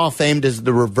Baseball Hall of Fame does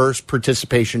the reverse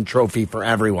participation trophy for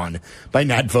everyone by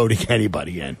not voting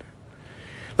anybody in.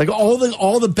 Like all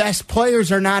the best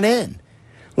players are not in.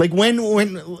 Like when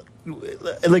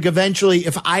eventually,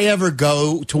 if I ever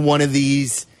go to one of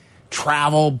these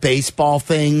travel baseball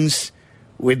things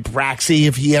with Braxy,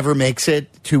 if he ever makes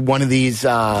it to one of these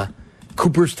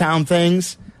Cooperstown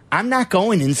things, I'm not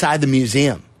going inside the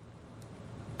museum.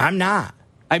 I'm not.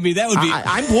 I mean, that would be...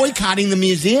 I'm boycotting the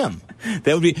museum.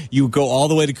 That would be... You go all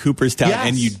the way to Cooperstown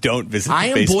and you don't visit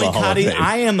the Baseball Hall of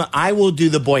Fame. I will do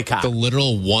the boycott. The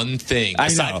literal one thing,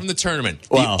 aside from the tournament,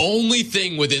 the only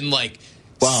thing within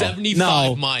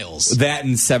 75 miles. That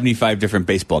and 75 different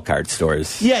baseball card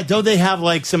stores. Yeah, don't they have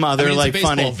some other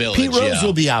funny... village, Pete Rose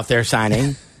will be out there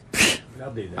signing.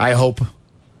 I'll be there. I hope.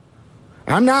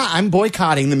 I'm not. I'm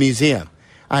boycotting the museum.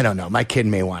 I don't know. My kid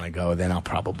may want to go. Then I'll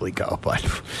probably go. But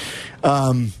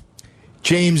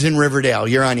James in Riverdale,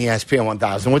 you're on ESPN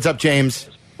 1000. What's up, James?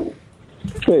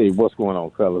 Hey, what's going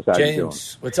on, fellas? How you doing?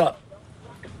 James, what's up?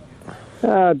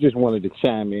 I just wanted to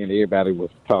chime in. Everybody was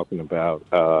talking about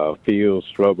Fields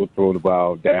struggled throw the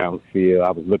ball downfield.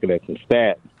 I was looking at some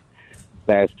stats.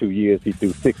 Last 2 years, he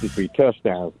threw 63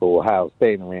 touchdowns for Ohio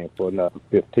State and ran for another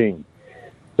 15.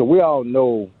 So we all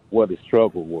know what his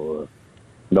struggle was.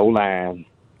 No line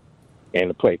and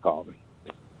the play calling.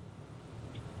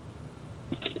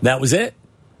 That was it?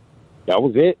 That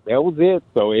was it.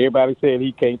 So everybody said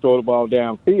he can't throw the ball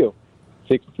downfield.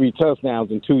 63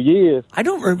 touchdowns in 2 years. I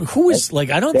don't remember who is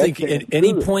I don't think at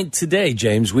any point today,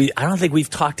 James, I don't think we've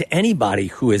talked to anybody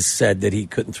who has said that he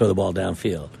couldn't throw the ball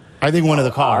downfield. I think one of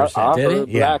the callers I did heard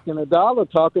it. Black and a Dollar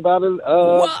talk about it.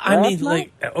 I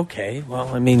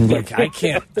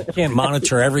can't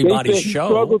monitor everybody's he show.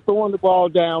 struggled throwing the ball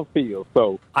downfield.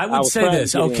 So I would say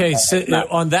this. Okay,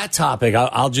 on that topic,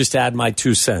 I'll just add my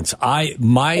 2 cents.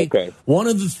 One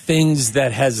of the things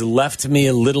that has left me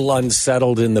a little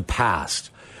unsettled in the past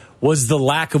was the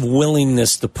lack of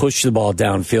willingness to push the ball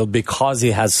downfield because he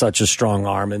has such a strong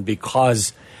arm and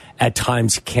because at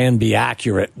times can be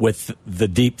accurate with the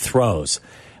deep throws.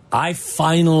 I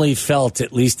finally felt,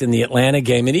 at least in the Atlanta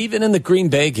game and even in the Green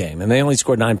Bay game, and they only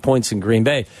scored 9 points in Green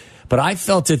Bay, but I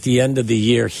felt at the end of the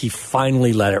year he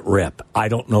finally let it rip. I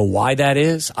don't know why that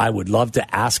is. I would love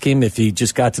to ask him if he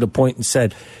just got to the point and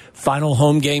said, final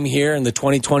home game here in the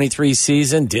 2023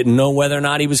 season, didn't know whether or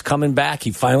not he was coming back. He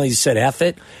finally said, F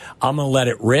it, I'm going to let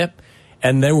it rip.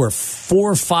 And there were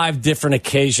 4 or 5 different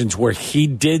occasions where he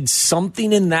did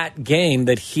something in that game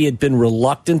that he had been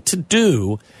reluctant to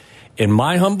do. In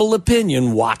my humble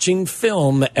opinion, watching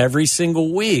film every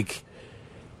single week,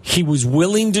 He was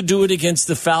willing to do it against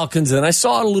the Falcons, and I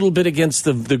saw it a little bit against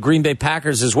the Green Bay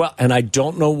Packers as well, and I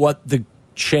don't know what the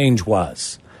change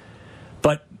was.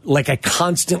 But, like, I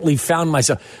constantly found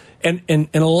myself... And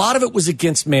a lot of it was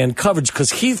against man coverage because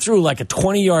he threw like a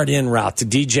 20-yard in route to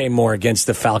DJ Moore against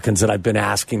the Falcons that I've been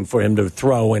asking for him to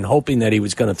throw and hoping that he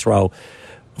was going to throw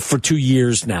for 2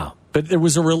 years now. But there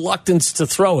was a reluctance to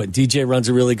throw it. DJ runs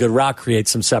a really good route, creates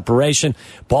some separation.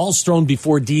 Ball's thrown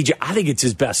before DJ. I think it's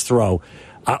his best throw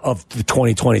of the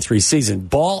 2023 season.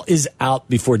 Ball is out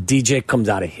before DJ comes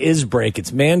out of his break.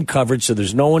 It's man coverage, so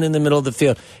there's no one in the middle of the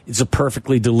field. It's a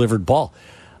perfectly delivered ball.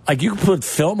 Like, you can put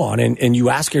film on and you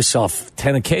ask yourself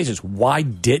 10 occasions, why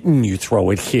didn't you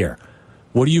throw it here?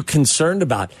 What are you concerned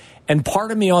about? And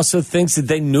part of me also thinks that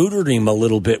they neutered him a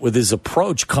little bit with his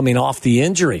approach coming off the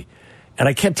injury. And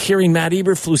I kept hearing Matt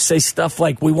Eberflus say stuff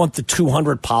like, we want the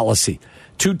 200 policy.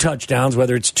 2 touchdowns,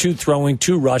 whether it's 2 throwing,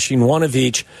 2 rushing, 1 of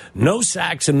each, no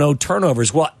sacks and no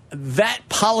turnovers. Well, that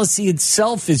policy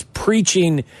itself is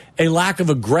preaching a lack of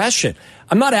aggression.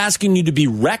 I'm not asking you to be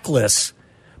reckless,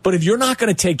 but if you're not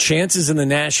going to take chances in the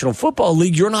National Football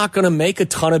League, you're not going to make a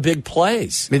ton of big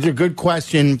plays. It's a good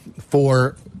question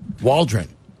for Waldron.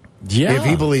 Yeah. If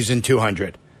he believes in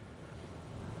 200.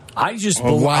 I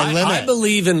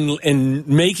believe in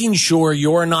making sure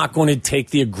you're not going to take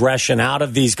the aggression out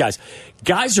of these guys.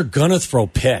 Guys are going to throw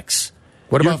picks.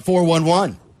 What about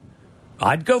 4-1-1?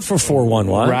 I'd go for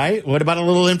 4-1-1. Right? What about a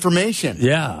little information?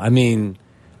 Yeah, I mean...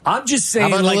 I'm just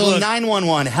saying, how about a little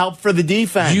 911 help for the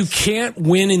defense? You can't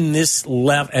win in this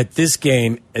at this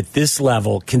game at this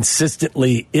level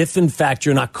consistently if, in fact,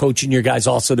 you're not coaching your guys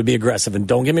also to be aggressive. And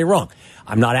don't get me wrong,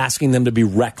 I'm not asking them to be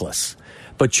reckless,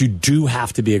 but you do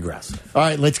have to be aggressive. All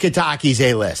right, let's get to Aki's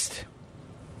A-list.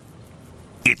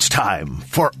 It's time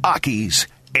for Aki's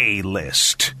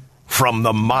A-list. From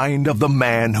the mind of the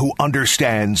man who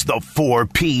understands the 4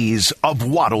 Ps of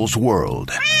Waddle's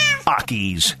world.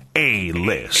 Aki's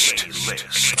A-list.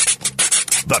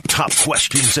 The top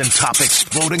questions and topics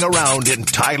floating around in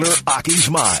Tyler Aki's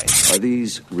mind. Are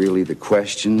these really the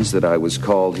questions that I was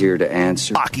called here to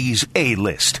answer? Aki's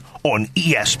A-list on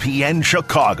ESPN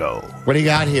Chicago. What do you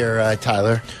got here,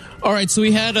 Tyler? All right, so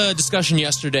we had a discussion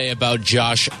yesterday about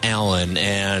Josh Allen,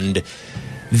 and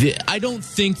I don't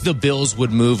think the Bills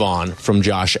would move on from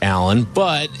Josh Allen,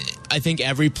 but I think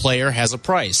every player has a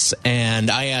price.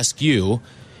 And I ask you,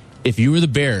 if you were the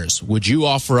Bears, would you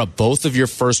offer up both of your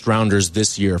first-rounders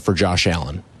this year for Josh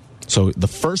Allen? So the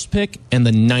first pick and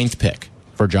the 9th pick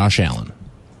for Josh Allen.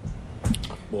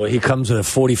 Well, he comes with a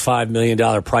 $45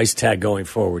 million price tag going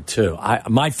forward, too.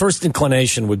 My first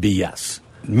inclination would be yes.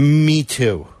 Me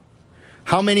too.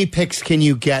 How many picks can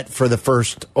you get for the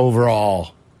first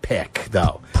overall pick,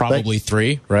 though? Probably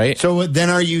 3, right? So then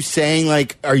are you saying,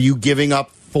 like, are you giving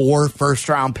up 4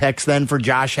 first-round picks then for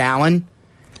Josh Allen?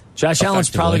 Josh Allen's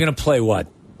probably going to play, what?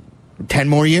 10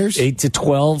 more years? 8 to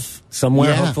 12, somewhere.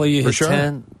 Yeah, hopefully you hit sure.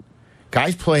 10.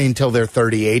 Guys play until they're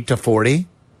 38 to 40.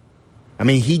 I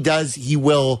mean,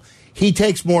 he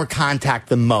takes more contact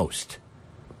than most.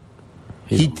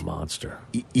 He's a monster.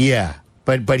 Yeah,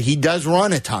 but he does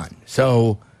run a ton.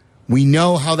 So we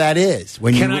know how that is.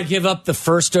 Can I give up the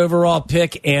first overall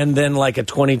pick and then like a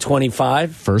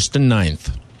 2025? First and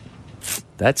 9th.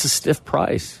 That's a stiff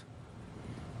price.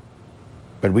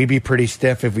 But we'd be pretty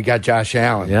stiff if we got Josh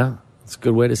Allen. Yeah, that's a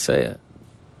good way to say it.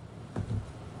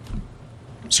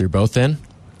 So you're both in?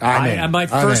 At my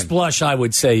first blush, I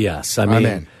would say yes. I mean, I'm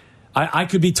in. I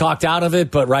could be talked out of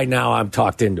it, but right now I'm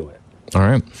talked into it. All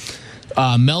right.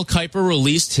 Mel Kiper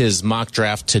released his mock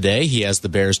draft today. He has the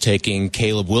Bears taking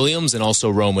Caleb Williams and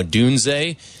also Rome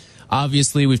Odunze.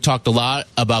 Obviously, we've talked a lot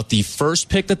about the first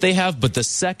pick that they have, but the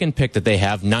second pick that they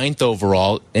have, 9th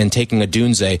overall, and taking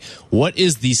Odunze. What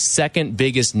is the second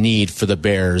biggest need for the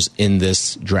Bears in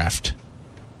this draft?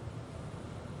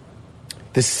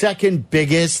 The second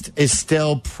biggest is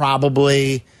still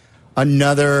probably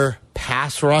another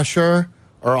pass rusher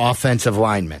or offensive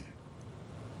lineman.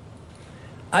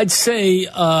 I'd say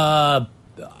pass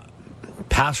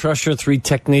rusher, 3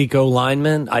 technique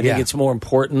O-lineman. I think it's more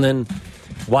important than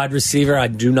wide receiver. I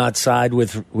do not side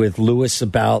with Lewis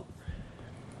about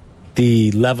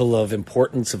the level of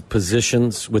importance of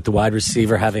positions with the wide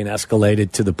receiver having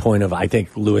escalated to the point of, I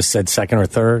think Lewis said 2nd or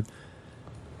 3rd.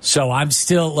 So I'm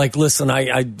still like, listen,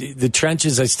 the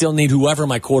trenches, I still need whoever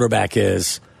my quarterback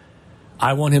is.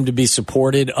 I want him to be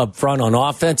supported up front on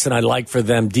offense, and I'd like for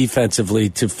them defensively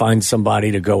to find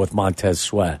somebody to go with Montez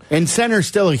Sweat. And center's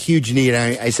still a huge need.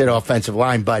 I said offensive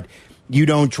line, but you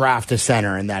don't draft a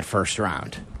center in that first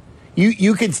round.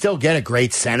 You can still get a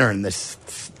great center in this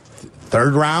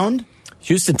 3rd round.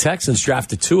 Houston Texans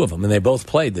drafted 2 of them, and they both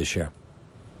played this year.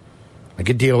 I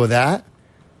could deal with that.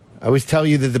 I always tell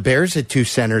you that the Bears had 2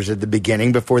 centers at the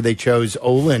beginning before they chose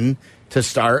Olin to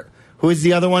start. Who is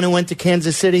the other one who went to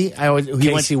Kansas City?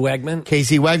 Casey Wegman.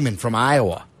 Casey Wegman from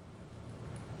Iowa.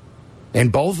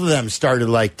 And both of them started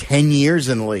like 10 years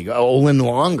in the league. Olin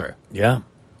longer. Yeah.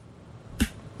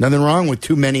 Nothing wrong with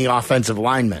too many offensive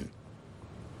linemen.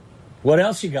 What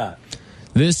else you got?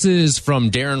 This is from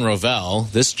Darren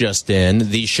Rovell. This just in.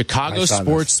 The Chicago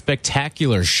Sports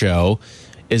Spectacular Show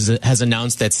has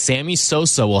announced that Sammy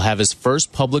Sosa will have his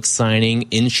first public signing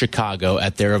in Chicago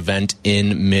at their event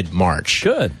in mid-March.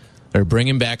 Good. They're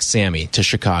bringing back Sammy to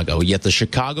Chicago, yet the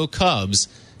Chicago Cubs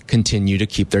continue to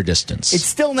keep their distance. It's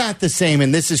still not the same,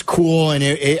 and this is cool, and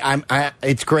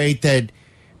it's great that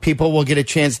people will get a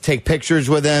chance to take pictures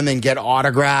with him and get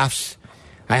autographs.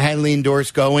 I highly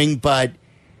endorse going, but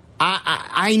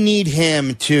I need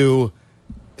him to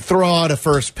throw out a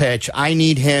first pitch. I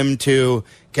need him to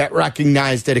get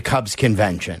recognized at a Cubs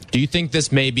convention. Do you think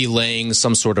this may be laying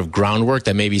some sort of groundwork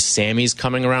that maybe Sammy's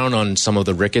coming around on some of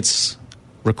the Ricketts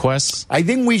requests? I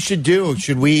think we should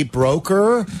we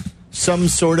broker some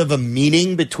sort of a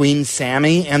meeting between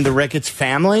Sammy and the Ricketts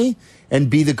family and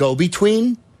be the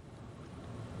go-between?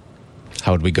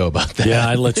 How would we go about that? Yeah,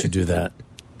 I'd let you do that.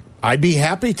 I'd be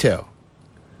happy to.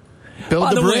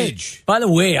 Build a bridge. By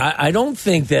the way, I don't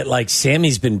think that like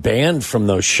Sammy's been banned from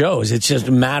those shows. It's just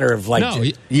a matter of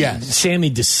like Sammy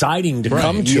deciding to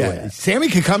come to it. Sammy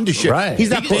can come to shows. Right.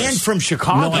 He's not banned from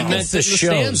Chicago. No, I meant the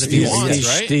shows.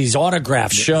 These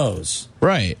autograph shows.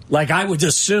 Right. Like I would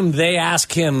assume they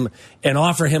ask him and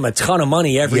offer him a ton of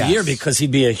money every year because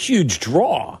he'd be a huge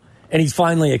draw. And he's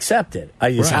finally accepted.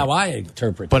 Is how I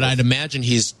interpret it. But I'd imagine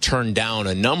he's turned down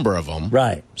a number of them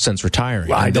since retiring.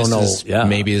 Well, I don't know.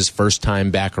 Maybe his first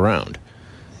time back around.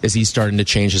 Is he starting to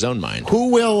change his own mind?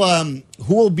 Who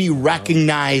will be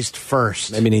recognized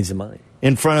first? Maybe he needs the money.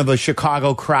 In front of a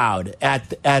Chicago crowd at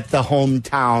the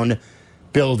hometown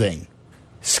building.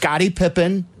 Scottie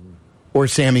Pippen or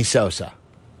Sammy Sosa?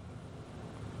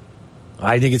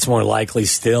 I think it's more likely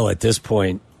still at this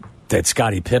point that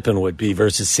Scottie Pippen would be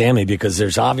versus Sammy, because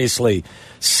there's obviously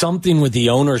something with the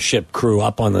ownership crew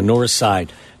up on the north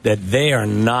side that they are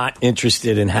not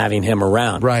interested in having him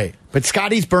around. Right. But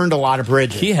Scotty's burned a lot of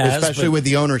bridges. He has, especially with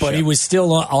the ownership. But he was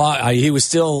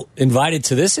still invited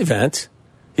to this event.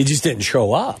 He just didn't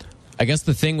show up. I guess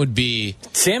the thing would be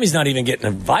Sammy's not even getting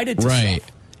invited to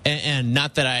stuff. And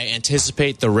not that I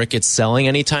anticipate the Ricketts selling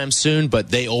anytime soon, but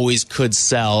they always could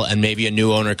sell, and maybe a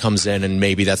new owner comes in, and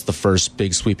maybe that's the first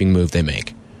big sweeping move they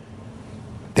make.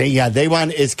 They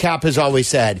want, as Cap has always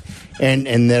said,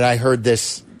 and that I heard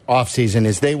this offseason,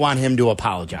 is they want him to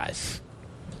apologize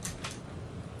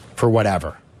for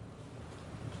whatever.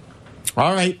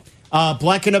 All right.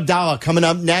 Black and Abdallah coming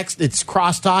up next. It's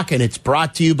Crosstalk, and it's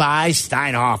brought to you by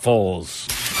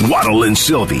Steinhoffels. Waddle and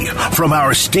Sylvie, from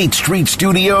our State Street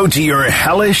studio to your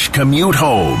hellish commute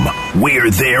home. We're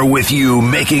there with you,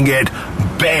 making it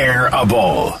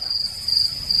bearable.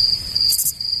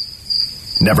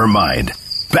 Never mind.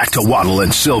 Back to Waddle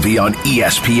and Sylvie on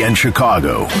ESPN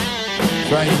Chicago.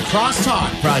 Right,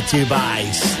 Crosstalk brought to you by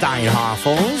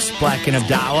Steinhoffels. Black and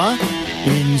Abdallah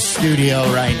in studio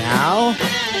right now.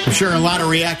 I'm sure a lot of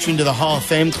reaction to the Hall of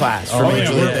Fame class.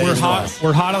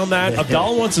 We're hot on that.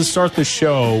 Abdallah wants to start the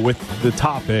show with the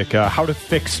topic, how to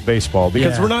fix baseball,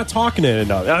 because we're not talking it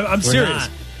enough. I'm serious.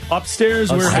 Not.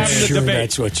 Upstairs, we're having the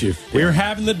debate. We're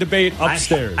having the debate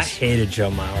upstairs. I hated Joe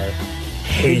Mauer.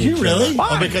 Did you really?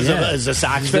 Why? Because of as a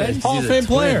Sox fan? Hall of Fame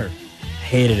player.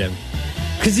 Hated him.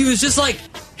 Because he was just like...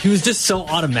 He was just so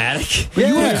automatic. But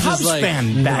you were a Cubs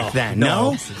fan back then,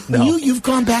 no? You've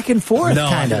gone back and forth,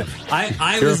 kind of.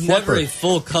 I was never a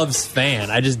full Cubs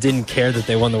fan. I just didn't care that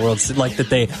they won the World Series.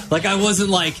 I wasn't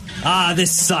like,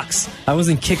 this sucks. I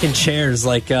wasn't kicking chairs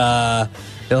like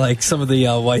some of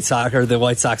the White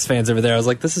Sox fans over there. I was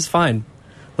like, this is fine.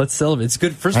 Let's celebrate. It's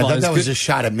good. First of all, I thought that was a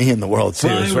shot at me in the World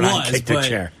Series when I kicked a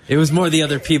chair. It was more the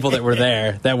other people that were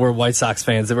there that were White Sox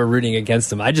fans that were rooting against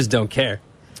them. I just don't care.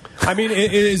 I mean,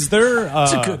 is there?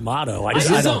 It's a good motto. I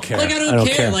don't care. Like, I don't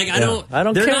care. Like, I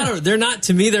don't care. They're not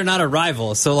to me. They're not a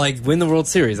rival. So, like, win the World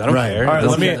Series. I don't care. All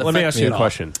right, let me ask you a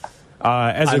question.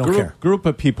 As a group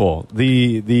of people,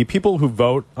 the people who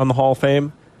vote on the Hall of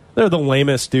Fame, They're the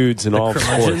lamest dudes in all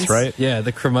sports, right? Yeah,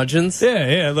 the curmudgeons.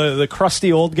 Yeah, the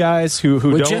crusty old guys who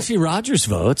don't. Jesse Rogers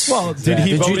votes. Well, did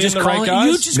he vote in the right guys?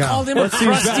 You just called him a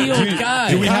crusty old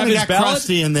guy. Do we have his ballot?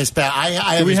 Crusty in this ballot.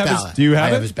 I have his ballot. Do you have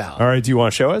it? I have his ballot. All right, do you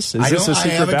want to show us? Is this a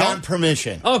secret I haven't ballot? gotten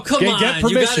permission. Oh, come on. Get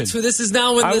permission. This is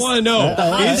now when I want to know.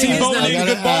 Is he voting in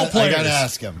good ball players? I got to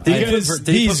ask him. Did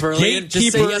he put Burley in?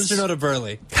 Just say yes or no to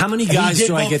Burley. How many guys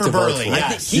do I get to vote for?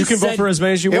 Yes. You can vote for as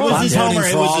many as you want. I'm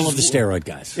voting for all of the steroid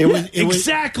guys.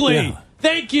 Exactly. Yeah.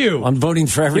 Thank you. I'm voting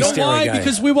for every steroid why? guy.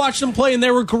 Because we watched them play and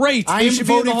they were great. I am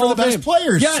voting for the best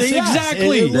players. Yes,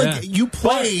 exactly. You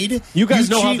played. You guys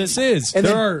know how this is.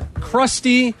 There are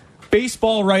crusty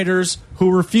baseball writers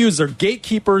who refuse. They're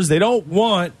gatekeepers. They don't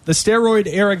want the steroid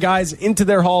era guys into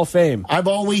their Hall of Fame. I've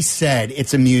always said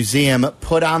it's a museum.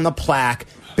 Put on the plaque.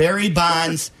 Barry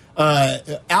Bonds'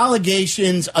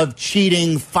 allegations of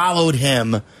cheating followed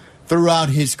him throughout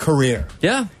his career.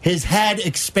 Yeah. His head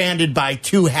expanded by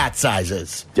 2 hat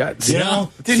sizes. Yeah. You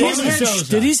know? Did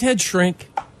his head shrink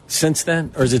since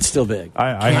then, or is it still big?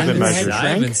 I haven't measured. I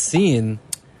haven't seen.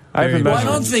 I haven't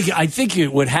measured. I think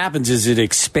what happens is it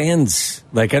expands.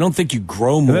 Like, I don't think you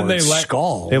grow more then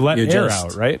skull. They let air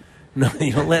out, right? No,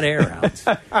 you don't let air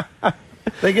out.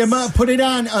 They can put it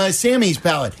on Sammy's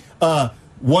ballot.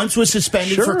 Once was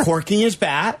suspended for corking his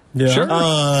bat. Yeah. Sure.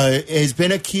 Has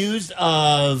been accused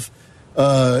of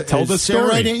tell the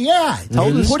story.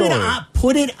 Tell the story.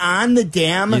 Put it on the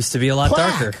damn. Used to be a lot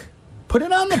plaque. darker. Put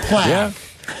it on the plaque. Yeah.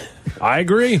 I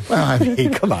agree. Well, I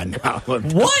mean, come on now.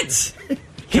 What?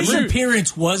 His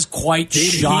appearance was quite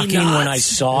shocking when I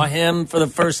saw him for the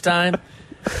first time.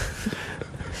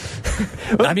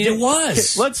 I mean, it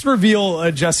was. Let's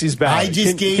reveal Jesse's ballot. I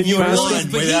just gave you a one.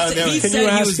 He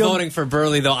said he was voting for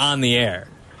Burley, though, on the air.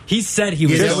 He said he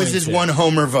was. That was his one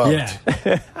homer vote.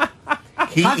 Yeah.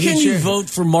 How can you vote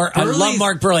for Mark? I love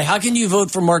Mark Burley. How can you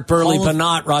vote for Mark Burley but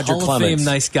not Roger Hall Clemens? Of Fame,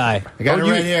 nice guy. I got it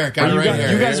right here.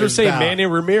 You guys were saying Manny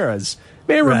Ramirez.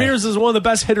 Manny Ramirez is one of the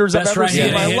best hitters I've ever seen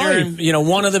in my life.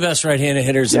 One of the best right-handed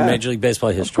hitters in Major League Baseball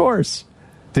history. Of course.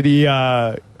 Did he?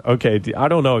 Okay, I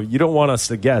don't know. You don't want us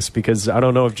to guess because I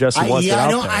don't know if Jesse wants it out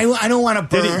there. I don't want to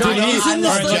burn.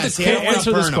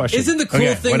 Answer this question. Isn't the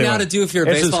cool thing now to do if you're a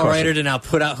baseball writer to now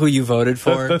put out who you voted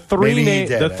for? The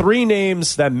three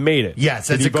names that made it. Yes,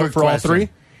 that's a good for all three.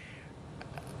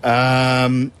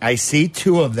 I see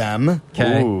 2 of them.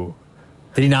 Okay. Ooh.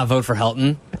 Did he not vote for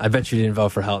Helton? I bet you didn't vote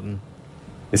for Helton.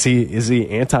 Is he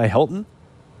anti-Helton?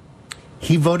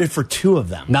 He voted for 2 of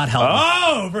them. Not Helton.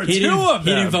 Oh, for 2 of them.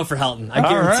 He didn't vote for Helton. I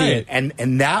guarantee it.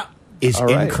 And that is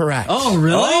incorrect. Oh,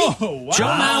 really? Oh,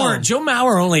 wow. Joe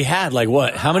Mauer only had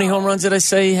what? How many home runs did I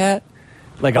say he had?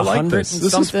 Like 100 this.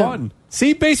 This is fun.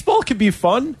 See, baseball can be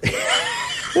fun.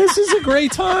 This is a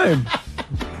great time.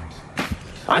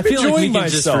 I'm enjoying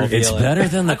myself. It's better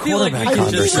than the quarterback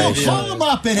conversation. Call him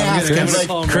up and ask him.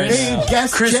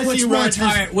 Chris,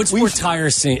 what's more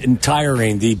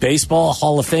tiring, the baseball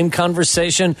Hall of Fame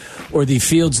conversation or the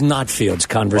Fields not Fields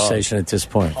conversation at this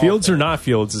point? Fields or not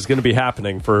Fields is going to be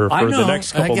happening for the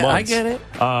next couple months. I get it.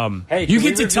 Hey, you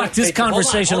get to tuck this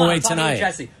conversation away tonight.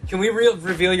 Jesse, can we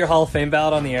reveal your Hall of Fame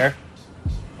ballot on the air?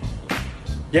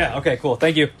 Yeah. Okay. Cool.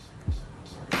 Thank you.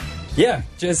 Yeah,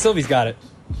 Sylvie's got it.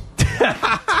 All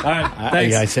right,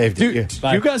 thanks. I saved it.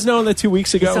 You guys know that 2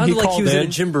 weeks ago he called in. In a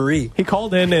jamboree. He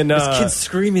called in and this kid's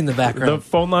screaming in the background. The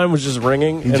phone line was just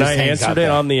ringing, and I answered it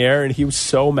on the air, and he was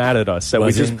so mad at us that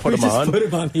we just put him on. Put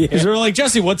him on the air. Because we were like,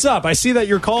 Jesse, what's up? I see that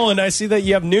you're calling. I see that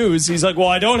you have news. He's like, well,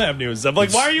 I don't have news. I'm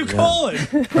like, why are you calling?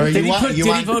 Did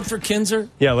he vote for Kinzer?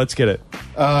 Yeah, let's get it.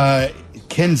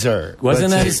 Kinzer.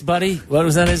 Wasn't that his buddy? What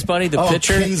was that his buddy? The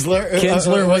pitcher?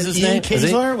 Kinsler was his name?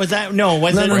 Kinsler? Was that? No,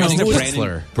 wasn't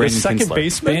it? Brandon second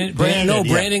baseman? Brandon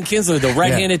Kinsler, the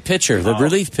right-handed pitcher, the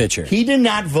relief pitcher. He did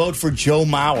not vote for Joe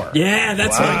Mauer. Yeah,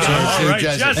 that's my guy. Right,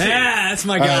 Jesse. Yeah, that's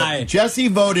my guy. Jesse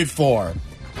voted for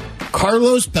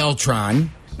Carlos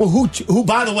Beltran, who,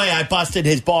 by the way, I busted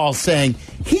his balls saying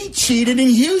he cheated in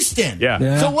Houston.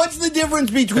 Yeah. So what's the difference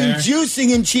between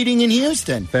juicing and cheating in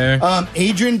Houston? Fair.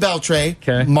 Adrian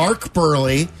Beltre, Mark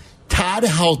Burley, Todd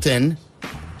Helton,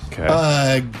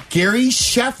 Gary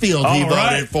Sheffield he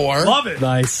voted for. Love it.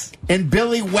 Nice. And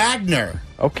Billy Wagner.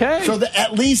 Okay. So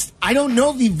at least, I don't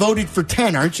know if he voted for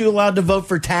 10. Aren't you allowed to vote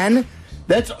for 10?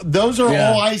 Those are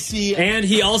all I see. And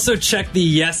he also checked the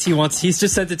yes he wants. He's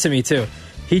just sent it to me, too.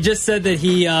 He just said that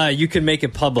you can make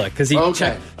it public because he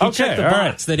checked the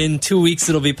box that in 2 weeks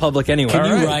it'll be public anyway. Can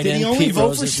you write Did he in only Pete vote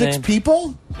Rose's for 6 name?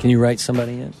 people? Can you write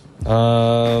somebody in?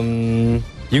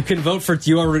 You can vote for.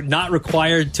 You are not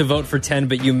required to vote for 10,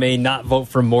 but you may not vote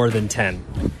for more than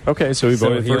 10. Okay, so he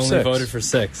voted for 6. He only voted for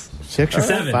 6. 6 or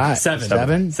 7. 5?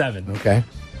 7. 7. Okay.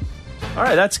 All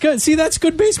right, that's good. See, that's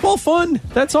good baseball fun.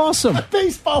 That's awesome.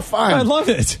 Baseball fun. I love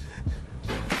it.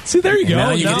 See, there you go.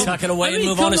 Now you can tuck it away and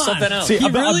move on to something else. See,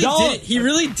 He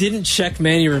really didn't check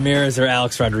Manny Ramirez or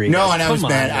Alex Rodriguez. No, and I was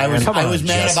mad. I was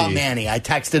mad about Manny. I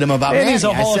texted him about Manny. He's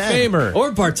a Hall of Famer.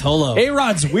 Or Bartolo.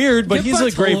 A-Rod's weird, but he's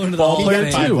a great ball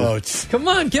player, too. Votes. Come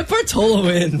on, get Bartolo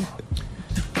in.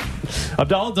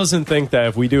 Abdallah doesn't think that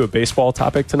if we do a baseball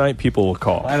topic tonight, people will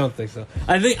call. I don't think so.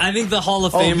 I think the Hall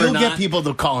of Fame you'll get people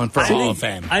to call in for Hall of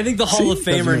Fame. I think the Hall of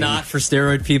Fame or not for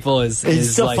steroid people is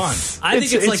still like fun. I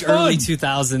think it's like early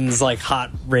 2000s like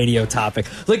hot radio topic.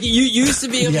 Like you used to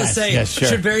be able to say,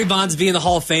 should Barry Bonds be in the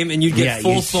Hall of Fame, and you'd get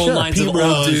full phone lines of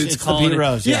old dudes calling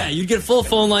it. Yeah, you'd get full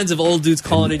phone lines of old dudes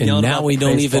calling it. And now we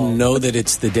don't even know that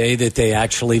it's the day that they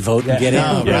actually vote and get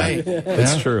in. Right?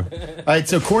 That's true. All right,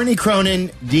 so Courtney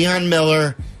Cronin, Dion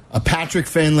Miller, Patrick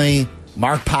Finley,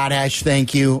 Mark Potash,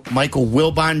 thank you. Michael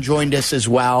Wilbon joined us as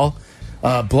well.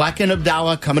 Bleck and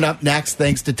Abdallah coming up next.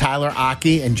 Thanks to Tyler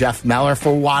Aki and Jeff Meller.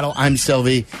 For Waddle, I'm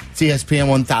Sylvie. It's ESPN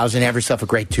 1000. Have yourself a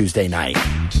great Tuesday night.